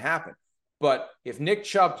wanted it to happen. But if Nick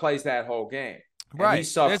Chubb plays that whole game, right, he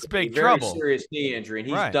suffered it's big a very trouble. serious knee injury, and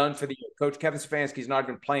he's done for the year. Coach Kevin Stefanski's not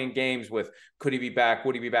even playing games with could he be back,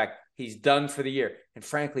 would he be back? He's done for the year. And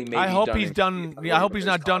frankly, maybe I hope he's done. I hope he's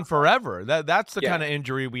not done forever. That's the kind of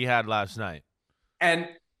injury we had last night. And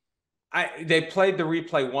they played the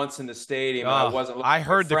replay once in the stadium. And I wasn't. I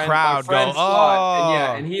heard the crowd go,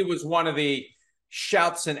 "Oh!" And he was one of the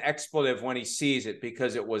shouts an expletive when he sees it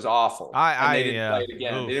because it was awful. And they didn't play it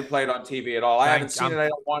again. Oof. They didn't play it on TV at all. I haven't seen it. I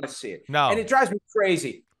don't want to see it. No. And it drives me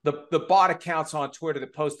crazy. The bot accounts on Twitter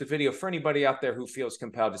that post the video, for anybody out there who feels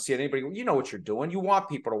compelled to see it, anybody, you know what you're doing. You want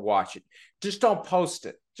people to watch it. Just don't post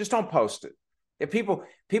it. Just don't post it. If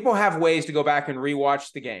people have ways to go back and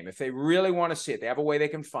rewatch the game. If they really want to see it, they have a way they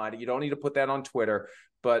can find it. You don't need to put that on Twitter,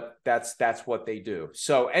 but that's what they do.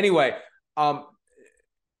 So anyway,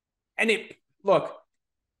 look,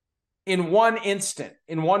 in one instant,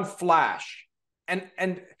 in one flash,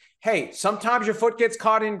 and hey, sometimes your foot gets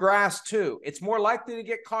caught in grass too. It's more likely to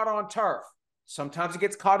get caught on turf. Sometimes it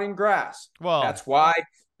gets caught in grass. Well, that's why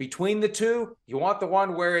between the two, you want the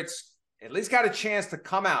one where it's at least got a chance to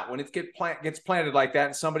come out when it gets planted like that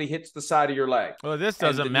and somebody hits the side of your leg. Well, this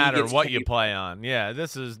doesn't matter what you play on. Yeah,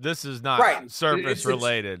 this is not surface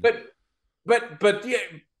related. But yeah,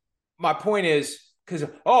 my point is, because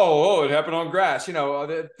it happened on grass. You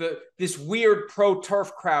know, this weird pro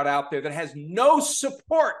turf crowd out there that has no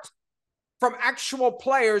support from actual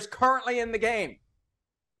players currently in the game.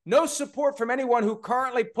 No support from anyone who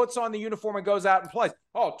currently puts on the uniform and goes out and plays.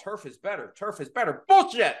 Oh, turf is better. Turf is better.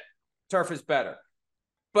 Bullshit. Turf is better.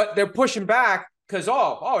 But they're pushing back because,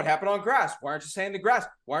 it happened on grass. Why aren't you saying the grass?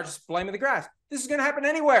 Why aren't you blaming the grass? This is going to happen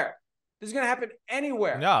anywhere. This is going to happen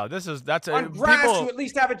anywhere. No, that's on grass. You at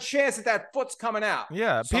least have a chance that foot's coming out.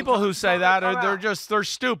 Yeah, people who say that they're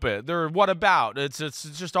stupid. They're what about? It's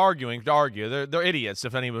just arguing to argue. They're idiots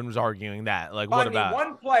if anyone was arguing that. Like, what about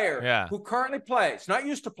one player who currently plays, not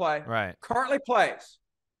used to play, right? Currently plays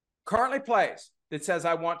that says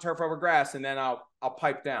I want turf over grass, and then I'll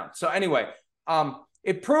pipe down. So anyway,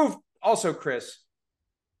 it proved also, Chris,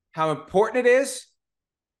 how important it is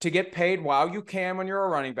to get paid while you can when you're a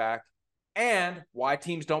running back. And why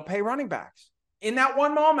teams don't pay running backs in that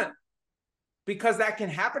one moment, because that can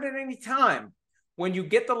happen at any time when you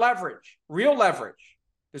get the leverage, real leverage.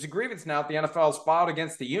 There's a grievance now that the NFL has filed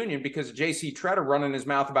against the union because of J.C. Tretter running his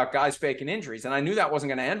mouth about guys faking injuries. And I knew that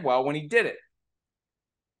wasn't going to end well when he did it.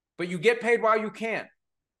 But you get paid while you can.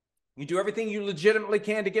 You do everything you legitimately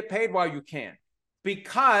can to get paid while you can,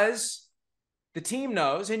 because the team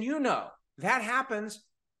knows, and you know, that happens.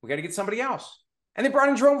 We got to get somebody else. And they brought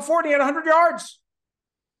in Jerome Ford, and he had 100 yards.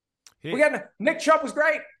 Nick Chubb was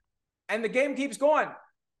great. And the game keeps going.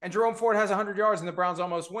 And Jerome Ford has 100 yards, and the Browns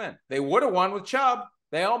almost win. They would have won with Chubb.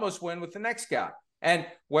 They almost win with the next guy. And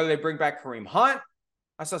whether they bring back Kareem Hunt,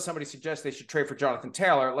 I saw somebody suggest they should trade for Jonathan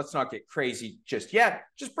Taylor. Let's not get crazy just yet.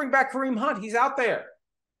 Just bring back Kareem Hunt. He's out there.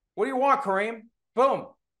 What do you want, Kareem? Boom.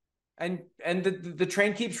 And the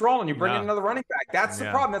train keeps rolling. You bring in another running back. That's the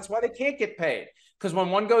problem. That's why they can't get paid. Because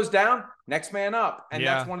when one goes down, next man up. And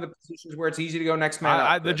that's one of the positions where it's easy to go next man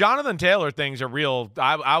up. The Jonathan Taylor things are real.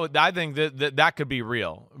 I think that could be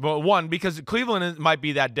real. But one, because Cleveland might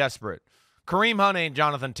be that desperate. Kareem Hunt ain't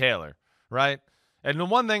Jonathan Taylor, right? And the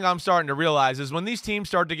one thing I'm starting to realize is when these teams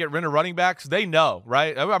start to get rid of running backs, they know,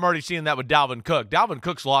 right? I'm already seeing that with Dalvin Cook. Dalvin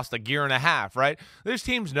Cook's lost a gear and a half, right? These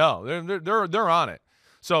teams know. They're on it.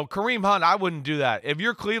 So Kareem Hunt, I wouldn't do that. If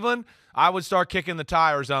you're Cleveland, I would start kicking the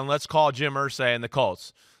tires on let's call Jim Irsay and the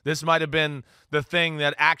Colts. This might have been the thing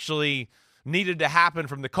that actually needed to happen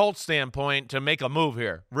from the Colts standpoint to make a move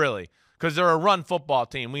here, really, because they're a run football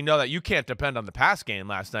team. We know that you can't depend on the pass game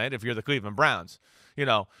last night if you're the Cleveland Browns. You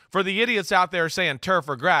know, for the idiots out there saying turf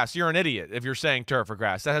or grass, you're an idiot if you're saying turf or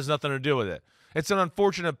grass. That has nothing to do with it. It's an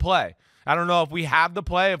unfortunate play. I don't know if we have the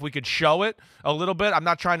play, if we could show it a little bit. I'm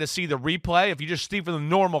not trying to see the replay. If you just see from the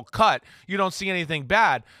normal cut, you don't see anything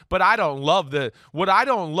bad. But I don't love what I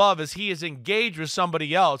don't love is he is engaged with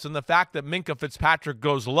somebody else, and the fact that Minkah Fitzpatrick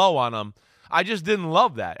goes low on him, I just didn't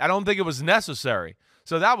love that. I don't think it was necessary.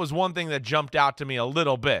 So that was one thing that jumped out to me a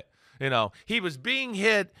little bit. You know, he was being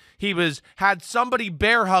hit. He had somebody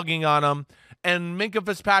bear hugging on him, and Minkah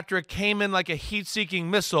Fitzpatrick came in like a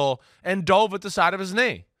heat-seeking missile and dove at the side of his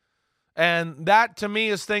knee. And that, to me,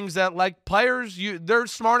 is things that, like, players, they're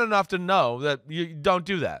smart enough to know that you don't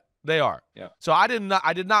do that. They are. Yeah. So I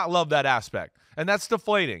did not love that aspect. And that's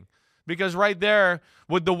deflating. Because right there,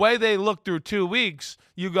 with the way they look through 2 weeks,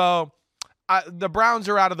 you go, the Browns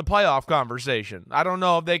are out of the playoff conversation. I don't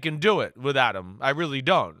know if they can do it without him. I really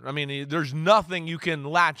don't. I mean, there's nothing you can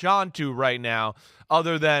latch on to right now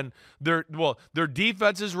other than their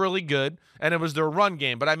defense is really good, and it was their run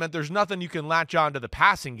game. But I meant there's nothing you can latch on to the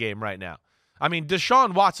passing game right now. I mean,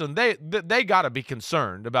 Deshaun Watson, they got to be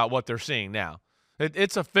concerned about what they're seeing now.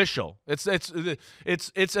 It's official.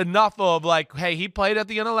 It's enough of like, hey, he played at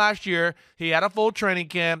the end of last year. He had a full training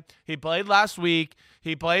camp. He played last week.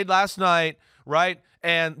 He played last night, right?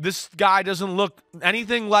 And this guy doesn't look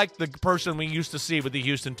anything like the person we used to see with the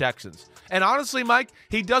Houston Texans. And honestly, Mike,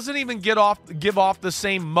 he doesn't even give off the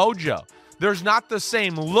same mojo. There's not the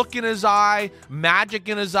same look in his eye, magic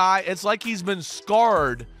in his eye. It's like he's been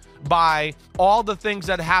scarred by all the things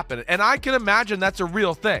that happened. And I can imagine that's a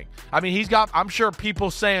real thing. I mean, I'm sure people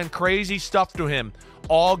saying crazy stuff to him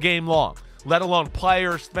all game long, let alone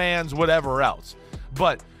players, fans, whatever else.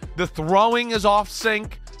 But the throwing is off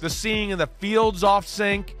sync. The seeing in the field's off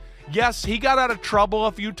sync. Yes, he got out of trouble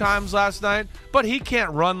a few times last night, but he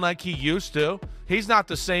can't run like he used to. He's not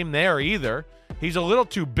the same there either. He's a little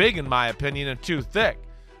too big, in my opinion, and too thick.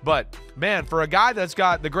 But, man, for a guy that's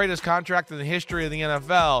got the greatest contract in the history of the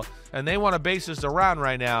NFL, and they want to base this around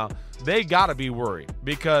right now, they got to be worried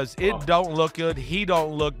because it don't look good, he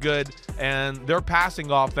don't look good, and their passing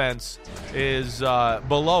offense is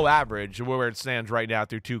below average where it stands right now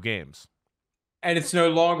through 2 games. And it's no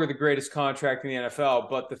longer the greatest contract in the NFL,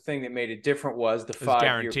 but the thing that made it different was the 5-year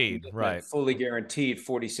guaranteed, right? Fully guaranteed,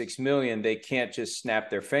 $46 million. They can't just snap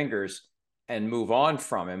their fingers and move on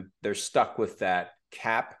from him. They're stuck with that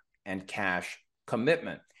cap and cash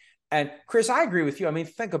commitment. And Chris, I agree with you. I mean,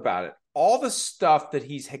 think about it. All the stuff that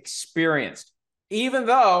he's experienced, even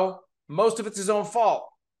though most of it's his own fault,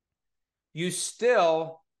 you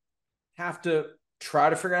still have to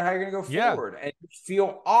try to figure out how you're going to go forward and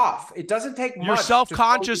feel off. It doesn't take much. You're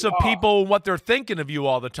self-conscious of people and what they're thinking of you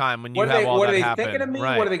all the time when you have all that happen. What are they thinking of me?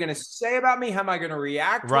 Right. What are they going to say about me? How am I going to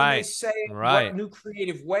react when they say it? What new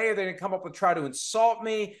creative way are they going to come up with, try to insult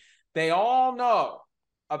me? They all know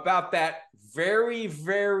about that very,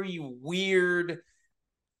 very weird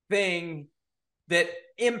thing that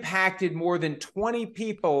impacted more than 20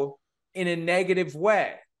 people in a negative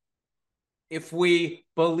way. If we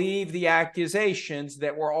believe the accusations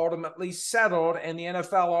that were ultimately settled and the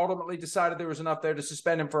NFL ultimately decided there was enough there to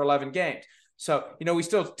suspend him for 11 games. So, we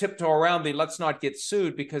still tiptoe around the let's not get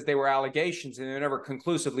sued because they were allegations and they were never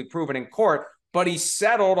conclusively proven in court. But he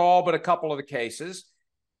settled all but a couple of the cases,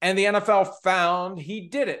 and the NFL found he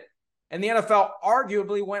did it. And the NFL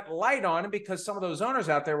arguably went light on him because some of those owners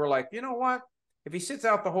out there were like, you know what? If he sits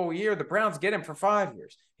out the whole year, the Browns get him for 5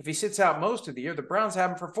 years. If he sits out most of the year, the Browns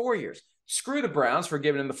have him for 4 years. Screw the Browns for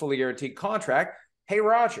giving him the fully guaranteed contract. Hey,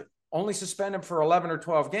 Roger, only suspend him for 11 or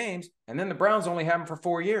 12 games, and then the Browns only have him for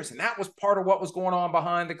 4 years. And that was part of what was going on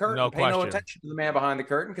behind the curtain. No question. Pay no attention to the man behind the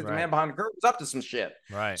curtain because the man behind the curtain was up to some shit.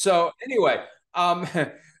 Right. So anyway,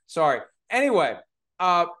 sorry. Anyway,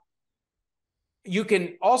 you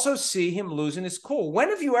can also see him losing his cool. When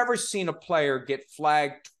have you ever seen a player get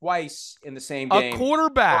flagged twice in the same game? A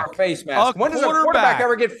quarterback. For a face mask. When does a quarterback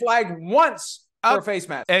ever get flagged once for a face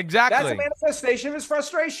mask? Exactly. That's a manifestation of his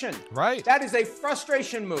frustration. Right. That is a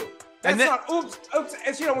frustration move. That's not oops.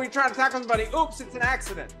 It's when you're trying to tackle somebody, oops, it's an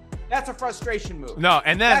accident. That's a frustration move. No,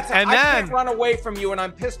 I can't run away from you, and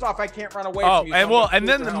I'm pissed off I can't run away from you. And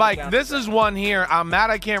then Mike, this is one here. I'm mad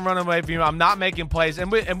I can't run away from you. I'm not making plays.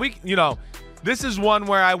 And we this is one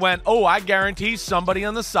where I went, I guarantee somebody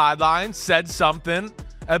on the sideline said something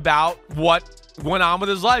about what went on with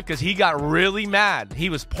his life because he got really mad. He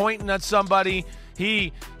was pointing at somebody.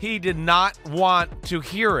 He did not want to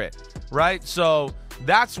hear it, right? So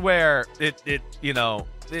that's where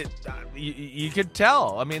you could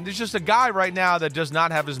tell. I mean, there's just a guy right now that does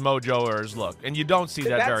not have his mojo or his look, and you don't see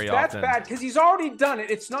that very often. That's bad because he's already done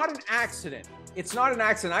it. It's not an accident. It's not an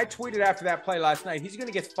accident. I tweeted after that play last night, he's going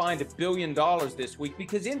to get fined $1 billion this week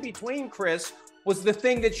because in between, Chris, was the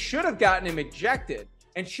thing that should have gotten him ejected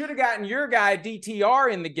and should have gotten your guy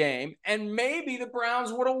DTR in the game, and maybe the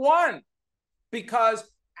Browns would have won. Because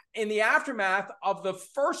in the aftermath of the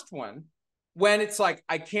first one, when it's like,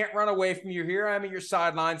 I can't run away from you, here I am at your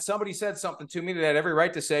sideline, somebody said something to me that I had every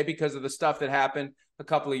right to say because of the stuff that happened a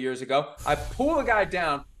couple of years ago. I pull the guy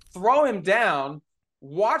down, throw him down,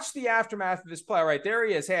 watch the aftermath of this play. Right, there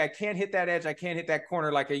he is. Hey, I can't hit that edge. I can't hit that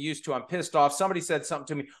corner like I used to. I'm pissed off. Somebody said something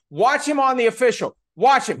to me. Watch him on the official.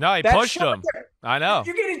 Watch him. No, he pushed him. I know.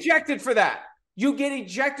 You get ejected for that.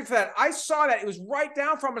 I saw that. It was right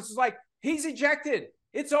down from us. It's like, he's ejected.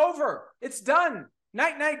 It's over. It's done.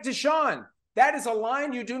 Night, Deshaun. That is a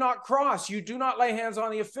line you do not cross. You do not lay hands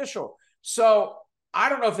on the official. So I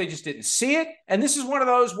don't know if they just didn't see it. And this is one of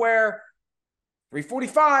those where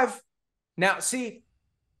 345. Now, see,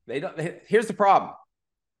 here's the problem.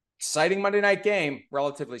 Exciting Monday night game,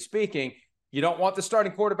 relatively speaking. You don't want the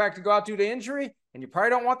starting quarterback to go out due to injury, and you probably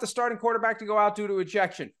don't want the starting quarterback to go out due to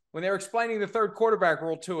ejection. When they were explaining the third quarterback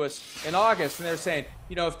rule to us in August, and they're saying,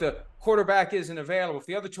 if the quarterback isn't available, if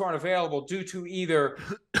the other two aren't available due to either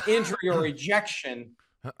injury or ejection,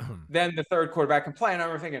 then the third quarterback can play. And I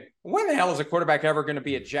remember thinking, when the hell is a quarterback ever going to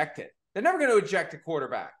be ejected? They're never going to eject a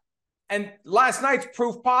quarterback. And last night's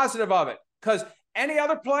proof positive of it, because any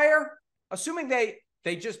other player, assuming they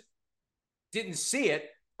just didn't see it,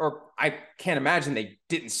 or I can't imagine they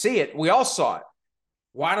didn't see it. We all saw it.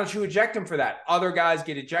 Why don't you eject him for that? Other guys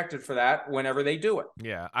get ejected for that whenever they do it.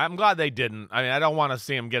 Yeah, I'm glad they didn't. I mean, I don't want to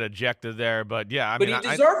see him get ejected there, but yeah, he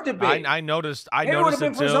deserved to be. I noticed. Maybe it would have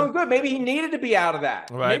been for his own good. Maybe he needed to be out of that.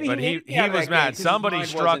 Right, Maybe but he was mad. Somebody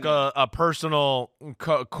struck a personal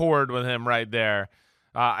chord with him right there.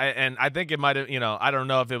 And I think it might have, I don't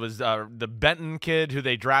know if it was the Benton kid who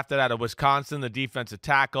they drafted out of Wisconsin, the defensive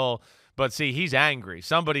tackle. But see, he's angry.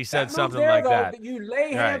 Somebody said something like that. You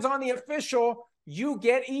lay hands on the official, you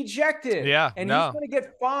get ejected. Yeah, and he's going to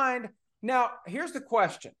get fined. Now, here's the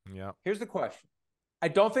question. Yeah. Here's the question. I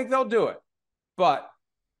don't think they'll do it, but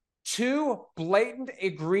 2 blatant,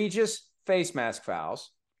 egregious face mask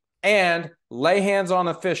fouls and lay hands on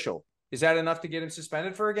official. Is that enough to get him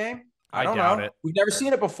suspended for a game? I don't know. It. We've never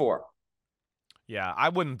seen it before. Yeah, I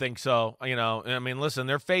wouldn't think so. I mean, listen,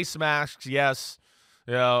 they're face masks, yes.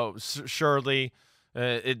 Surely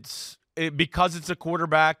because it's a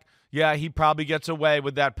quarterback. Yeah, he probably gets away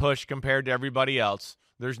with that push compared to everybody else.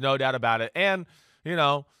 There's no doubt about it. And,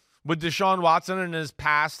 with Deshaun Watson and his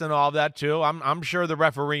past and all that too, I'm sure the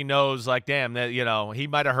referee knows, like, damn, that, he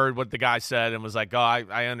might have heard what the guy said and was like, oh,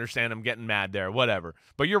 I understand him getting mad there, whatever.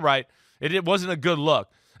 But you're right. It wasn't a good look.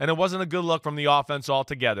 And it wasn't a good look from the offense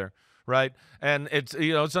altogether. Right. And it's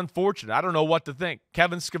unfortunate. I don't know what to think.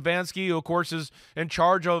 Kevin Stefanski, who of course is in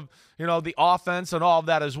charge of, the offense and all of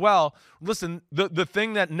that as well. Listen, the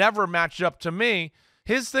thing that never matched up to me,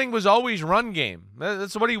 his thing was always run game.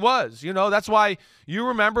 That's what he was. That's why you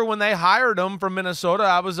remember when they hired him from Minnesota,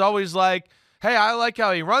 I was always like, hey, I like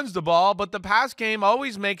how he runs the ball, but the pass game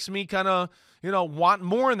always makes me kind of, want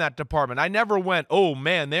more in that department. I never went, oh,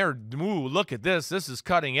 man, look at this. This is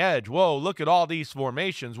cutting edge. Whoa, look at all these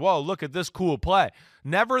formations. Whoa, look at this cool play.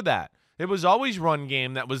 Never that. It was always run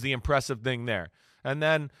game that was the impressive thing there. And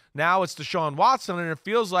then now it's Deshaun Watson, and it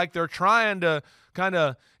feels like they're trying to kind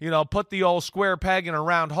of, put the old square peg in a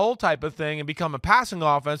round hole type of thing and become a passing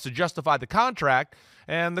offense to justify the contract.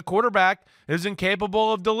 And the quarterback is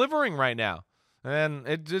incapable of delivering right now. And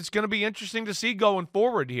it's going to be interesting to see going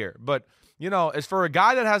forward here. But, as for a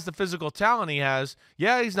guy that has the physical talent he has,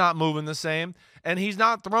 yeah, he's not moving the same, and he's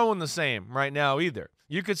not throwing the same right now either.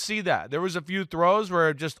 You could see that. There was a few throws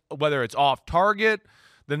where whether it's off target,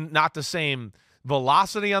 then not the same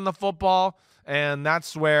velocity on the football, and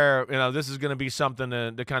that's where, this is going to be something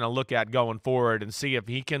to kind of look at going forward and see if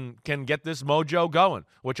he can get this mojo going,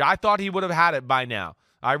 which I thought he would have had it by now.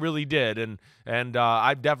 I really did, and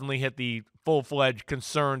I've definitely hit the full-fledged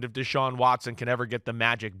concerned if Deshaun Watson can ever get the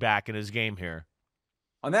magic back in his game here.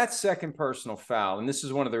 On that second personal foul, and this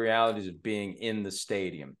is one of the realities of being in the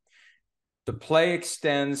stadium, the play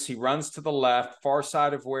extends. He runs to the left, far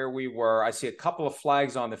side of where we were. I see a couple of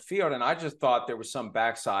flags on the field, and I just thought there was some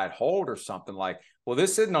backside hold or something like, well,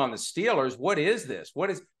 this isn't on the Steelers. What is this? What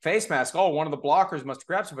is face mask? Oh, one of the blockers must have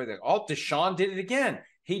grabbed somebody. Oh, Deshaun did it again.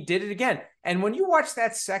 He did it again. And when you watch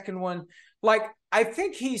that second one, like, I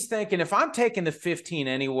think he's thinking, if I'm taking the 15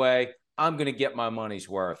 anyway, I'm going to get my money's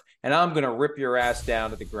worth, and I'm going to rip your ass down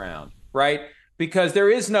to the ground, right? Because there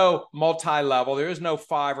is no multi-level. There is no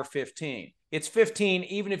 5 or 15. It's 15,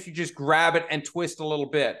 even if you just grab it and twist a little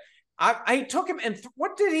bit. I took him, and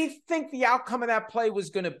what did he think the outcome of that play was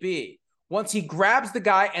going to be? Once he grabs the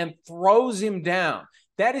guy and throws him down,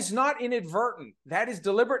 that is not inadvertent. That is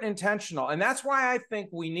deliberate and intentional. And that's why I think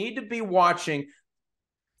we need to be watching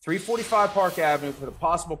 345 Park Avenue for the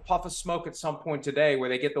possible puff of smoke at some point today where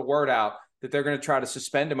they get the word out that they're going to try to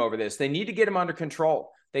suspend him over this. They need to get him under control.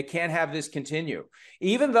 They can't have this continue.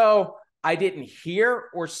 Even though I didn't hear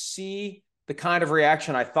or see the kind of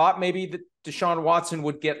reaction I thought maybe that Deshaun Watson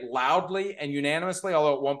would get loudly and unanimously,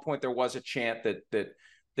 although at one point there was a chant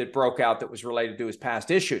that broke out that was related to his past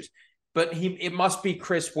issues. But it must be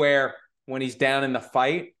Chris Ware when he's down in the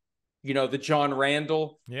fight, the John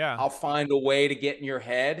Randall, I'll find a way to get in your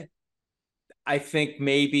head. I think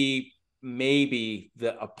maybe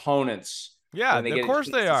the opponents Yeah, of course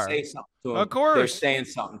they are. Say something to him, of course. They're saying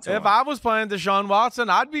something to him. If I was playing Deshaun Watson,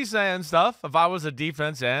 I'd be saying stuff. If I was a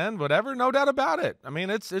defense end, whatever, no doubt about it. I mean,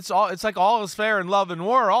 it's like all is fair in love and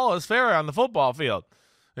war. All is fair on the football field.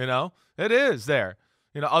 It is there.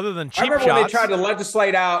 Other than cheap shots. I remember when they tried to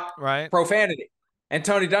legislate out right. profanity. And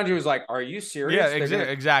Tony Dungy was like, "Are you serious?" Yeah,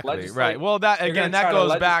 exactly. Right. Well, that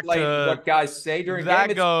goes back to what guys say during that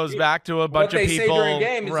game. Goes back to a bunch of people. What they say during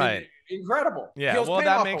game is right. Incredible. Yeah. Well,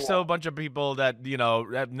 that makes a bunch of people that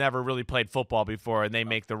have never really played football before, and they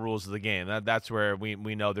make the rules of the game. That's where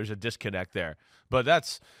we know there's a disconnect there. But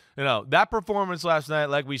that's that performance last night,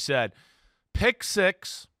 like we said, pick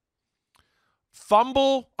six,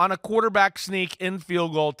 fumble on a quarterback sneak in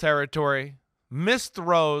field goal territory, missed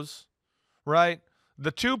throws, right?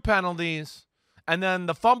 The 2 penalties, and then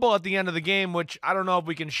the fumble at the end of the game, which I don't know if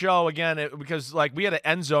we can show again because we had an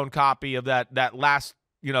end zone copy of that last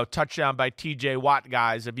touchdown by T.J. Watt,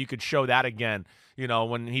 guys. If you could show that again,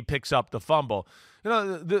 when he picks up the fumble,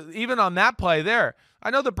 even on that play there, I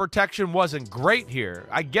know the protection wasn't great here.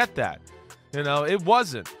 I get that, it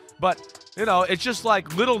wasn't, but it's just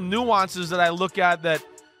like little nuances that I look at that.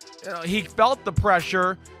 He felt the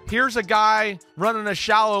pressure. Here's a guy running a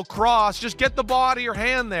shallow cross. Just get the ball out of your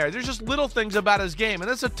hand there. There's just little things about his game,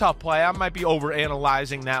 and it's a tough play. I might be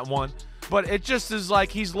overanalyzing that one, but it just is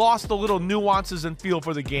like he's lost the little nuances and feel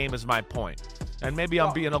for the game is my point. And maybe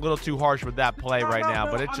I'm being a little too harsh with that play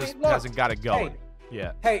now, but it just hasn't got it going.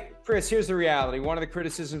 Hey, Chris, here's the reality. One of the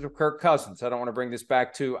criticisms of Kirk Cousins, I don't want to bring this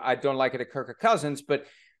back to I don't like it at Kirk Cousins, but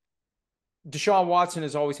Deshaun Watson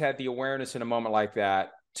has always had the awareness in a moment like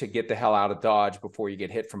that to get the hell out of Dodge before you get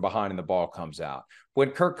hit from behind and the ball comes out.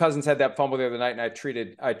 When Kirk Cousins had that fumble the other night and I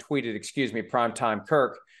tweeted, primetime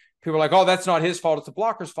Kirk, people were like, "Oh, that's not his fault. It's the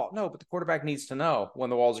blocker's fault." No, but the quarterback needs to know when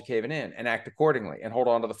the walls are caving in and act accordingly and hold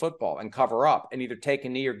on to the football and cover up and either take a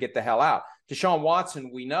knee or get the hell out. Deshaun Watson,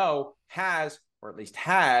 we know, has, or at least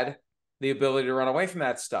had, the ability to run away from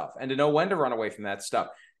that stuff and to know when to run away from that stuff.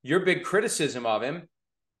 Your big criticism of him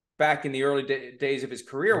back in the early days of his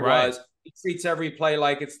career was he treats every play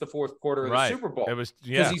like it's the fourth quarter of the Super Bowl. It was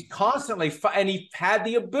because he's constantly and he had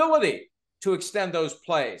the ability to extend those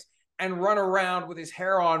plays and run around with his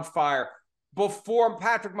hair on fire before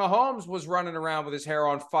Patrick Mahomes was running around with his hair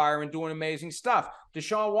on fire and doing amazing stuff.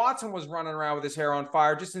 Deshaun Watson was running around with his hair on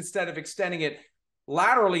fire. Just instead of extending it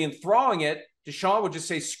laterally and throwing it, Deshaun would just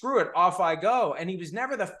say, "Screw it, off I go." And he was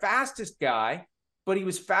never the fastest guy, but he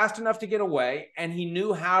was fast enough to get away, and he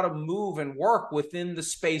knew how to move and work within the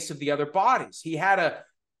space of the other bodies. He had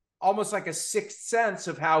almost like a sixth sense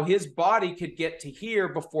of how his body could get to here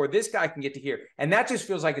before this guy can get to here. And that just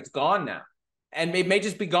feels like it's gone now. And it may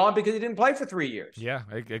just be gone because he didn't play for 3 years. Yeah,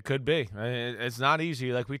 it could be. It's not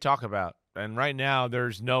easy like we talk about. And right now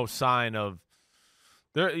there's no sign of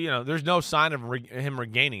him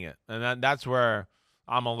regaining it. And that's where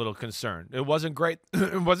I'm a little concerned. It wasn't great.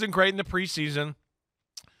 It wasn't great in the preseason,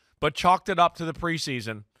 but chalked it up to the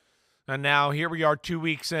preseason. And now here we are 2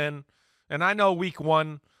 weeks in. And I know week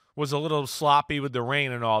one was a little sloppy with the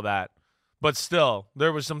rain and all that. But still,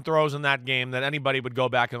 there was some throws in that game that anybody would go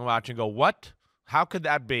back and watch and go, what? How could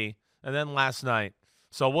that be? And then last night.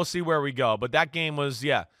 So we'll see where we go. But that game was,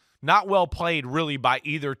 not well played really by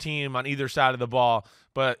either team on either side of the ball.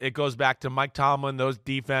 But it goes back to Mike Tomlin, those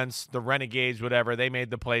defense, the Renegades, whatever. They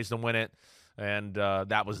made the plays to win it. And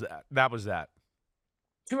that was that. That was that.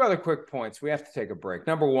 Two other quick points. We have to take a break.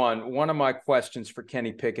 Number one of my questions for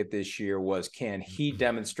Kenny Pickett this year was, can he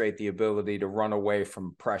demonstrate the ability to run away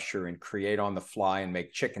from pressure and create on the fly and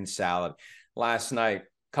make chicken salad? Last night,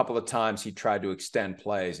 a couple of times he tried to extend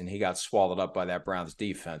plays and he got swallowed up by that Browns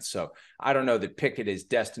defense. So I don't know that Pickett is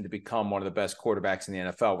destined to become one of the best quarterbacks in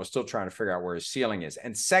the NFL. We're still trying to figure out where his ceiling is.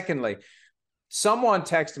 And secondly, someone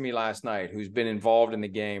texted me last night who's been involved in the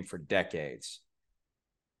game for decades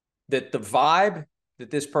that the vibe that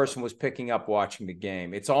this person was picking up watching the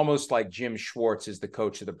game, it's almost like Jim Schwartz is the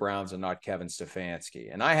coach of the Browns and not Kevin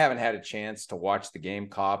Stefanski. And I haven't had a chance to watch the game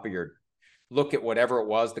copy or look at whatever it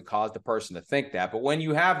was that caused the person to think that. But when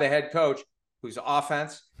you have the head coach who's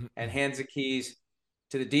offense and hands the keys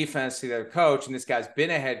to the defense to their coach, and this guy's been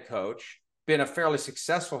a head coach, been a fairly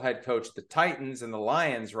successful head coach, the Titans and the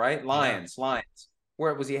Lions, right? Lions.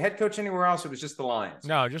 Where was he a head coach anywhere else? It was just the Lions.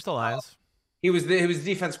 No, just the Lions. He was the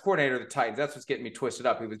defense coordinator of the Titans. That's what's getting me twisted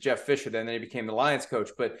up. He was Jeff Fisher then he became the Lions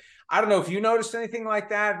coach. But I don't know if you noticed anything like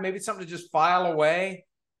that. Maybe it's something to just file away.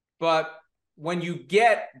 But when you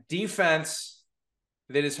get defense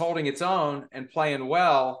that is holding its own and playing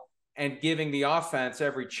well and giving the offense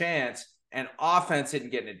every chance, and offense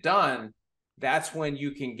isn't getting it done, that's when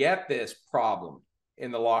you can get this problem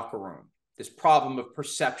in the locker room, this problem of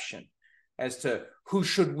perception. as to who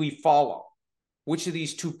should we follow. Which of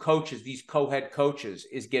these two coaches, these co-head coaches,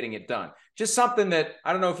 is getting it done? Just something that,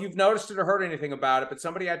 I don't know if you've noticed it or heard anything about it, but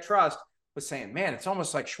somebody I trust was saying, man, it's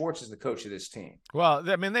almost like Schwartz is the coach of this team. Well,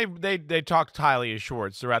 I mean, they talked highly of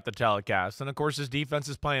Schwartz throughout the telecast. And, of course, his defense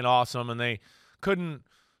is playing awesome, and they couldn't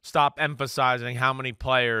stop emphasizing how many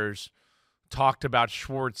players talked about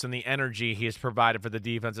Schwartz and the energy he has provided for the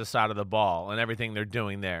defensive side of the ball and everything they're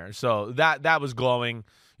doing there. So that was glowing,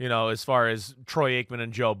 as far as Troy Aikman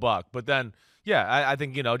and Joe Buck. But then, yeah, I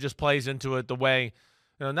think, just plays into it the way,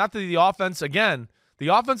 not that the offense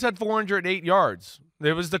had 408 yards.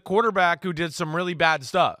 It was the quarterback who did some really bad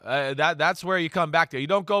stuff. That's where you come back to. You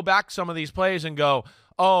don't go back some of these plays and go,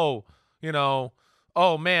 oh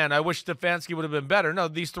man, I wish Stefanski would have been better. No,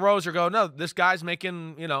 these throws are going, no, this guy's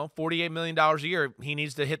making, $48 million a year. He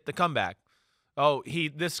needs to hit the comeback.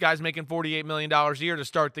 This guy's making $48 million a year to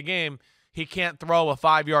start the game. He can't throw a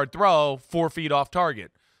 5-yard throw 4 feet off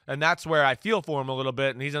target. And that's where I feel for him a little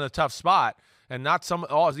bit, and he's in a tough spot. And not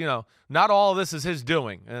all of this is his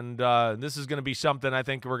doing. And this is going to be something I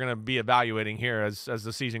think we're going to be evaluating here as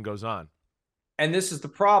the season goes on. And this is the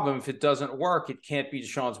problem. If it doesn't work, it can't be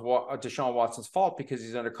Deshaun Watson's fault because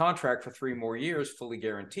he's under contract for 3 more years, fully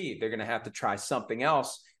guaranteed. They're going to have to try something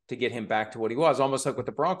else to get him back to what he was, almost like what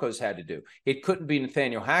the Broncos had to do. It couldn't be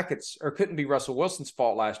Nathaniel Hackett's, or couldn't be Russell Wilson's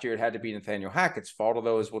fault last year. It had to be Nathaniel Hackett's fault,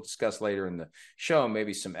 although, as we'll discuss later in the show,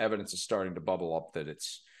 maybe some evidence is starting to bubble up that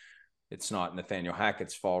it's not Nathaniel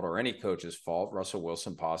Hackett's fault or any coach's fault. Russell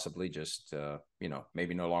Wilson possibly just,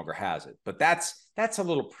 maybe no longer has it. But that's a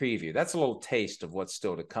little preview. That's a little taste of what's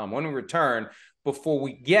still to come. When we return, before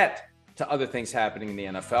we get to other things happening in the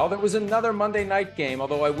NFL, there was another Monday night game,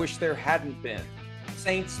 although I wish there hadn't been.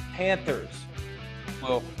 Saints-Panthers.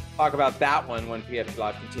 We'll talk about that one when PFT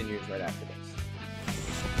Live continues right after this.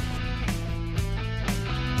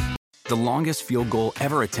 The longest field goal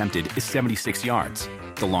ever attempted is 76 yards.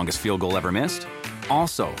 The longest field goal ever missed?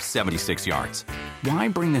 Also 76 yards. Why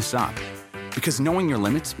bring this up? Because knowing your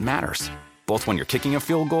limits matters, both when you're kicking a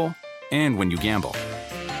field goal and when you gamble.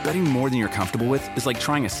 Betting more than you're comfortable with is like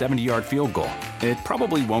trying a 70-yard field goal. It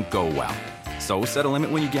probably won't go well. So set a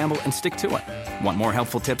limit when you gamble and stick to it. Want more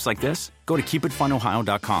helpful tips like this? Go to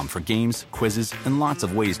keepitfunohio.com for games, quizzes, and lots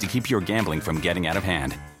of ways to keep your gambling from getting out of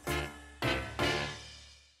hand.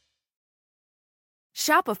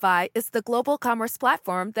 Shopify is the global commerce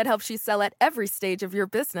platform that helps you sell at every stage of your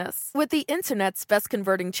business. With the internet's best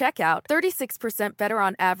converting checkout, 36% better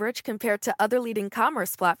on average compared to other leading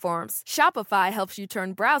commerce platforms, Shopify helps you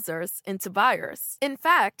turn browsers into buyers. In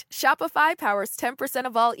fact, Shopify powers 10%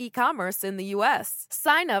 of all e-commerce in the U.S.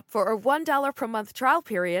 Sign up for a $1 per month trial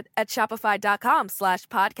period at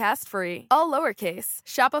shopify.com/podcastfree. All lowercase,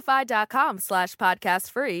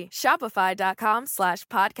 shopify.com/podcastfree,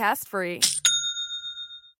 shopify.com/podcastfree.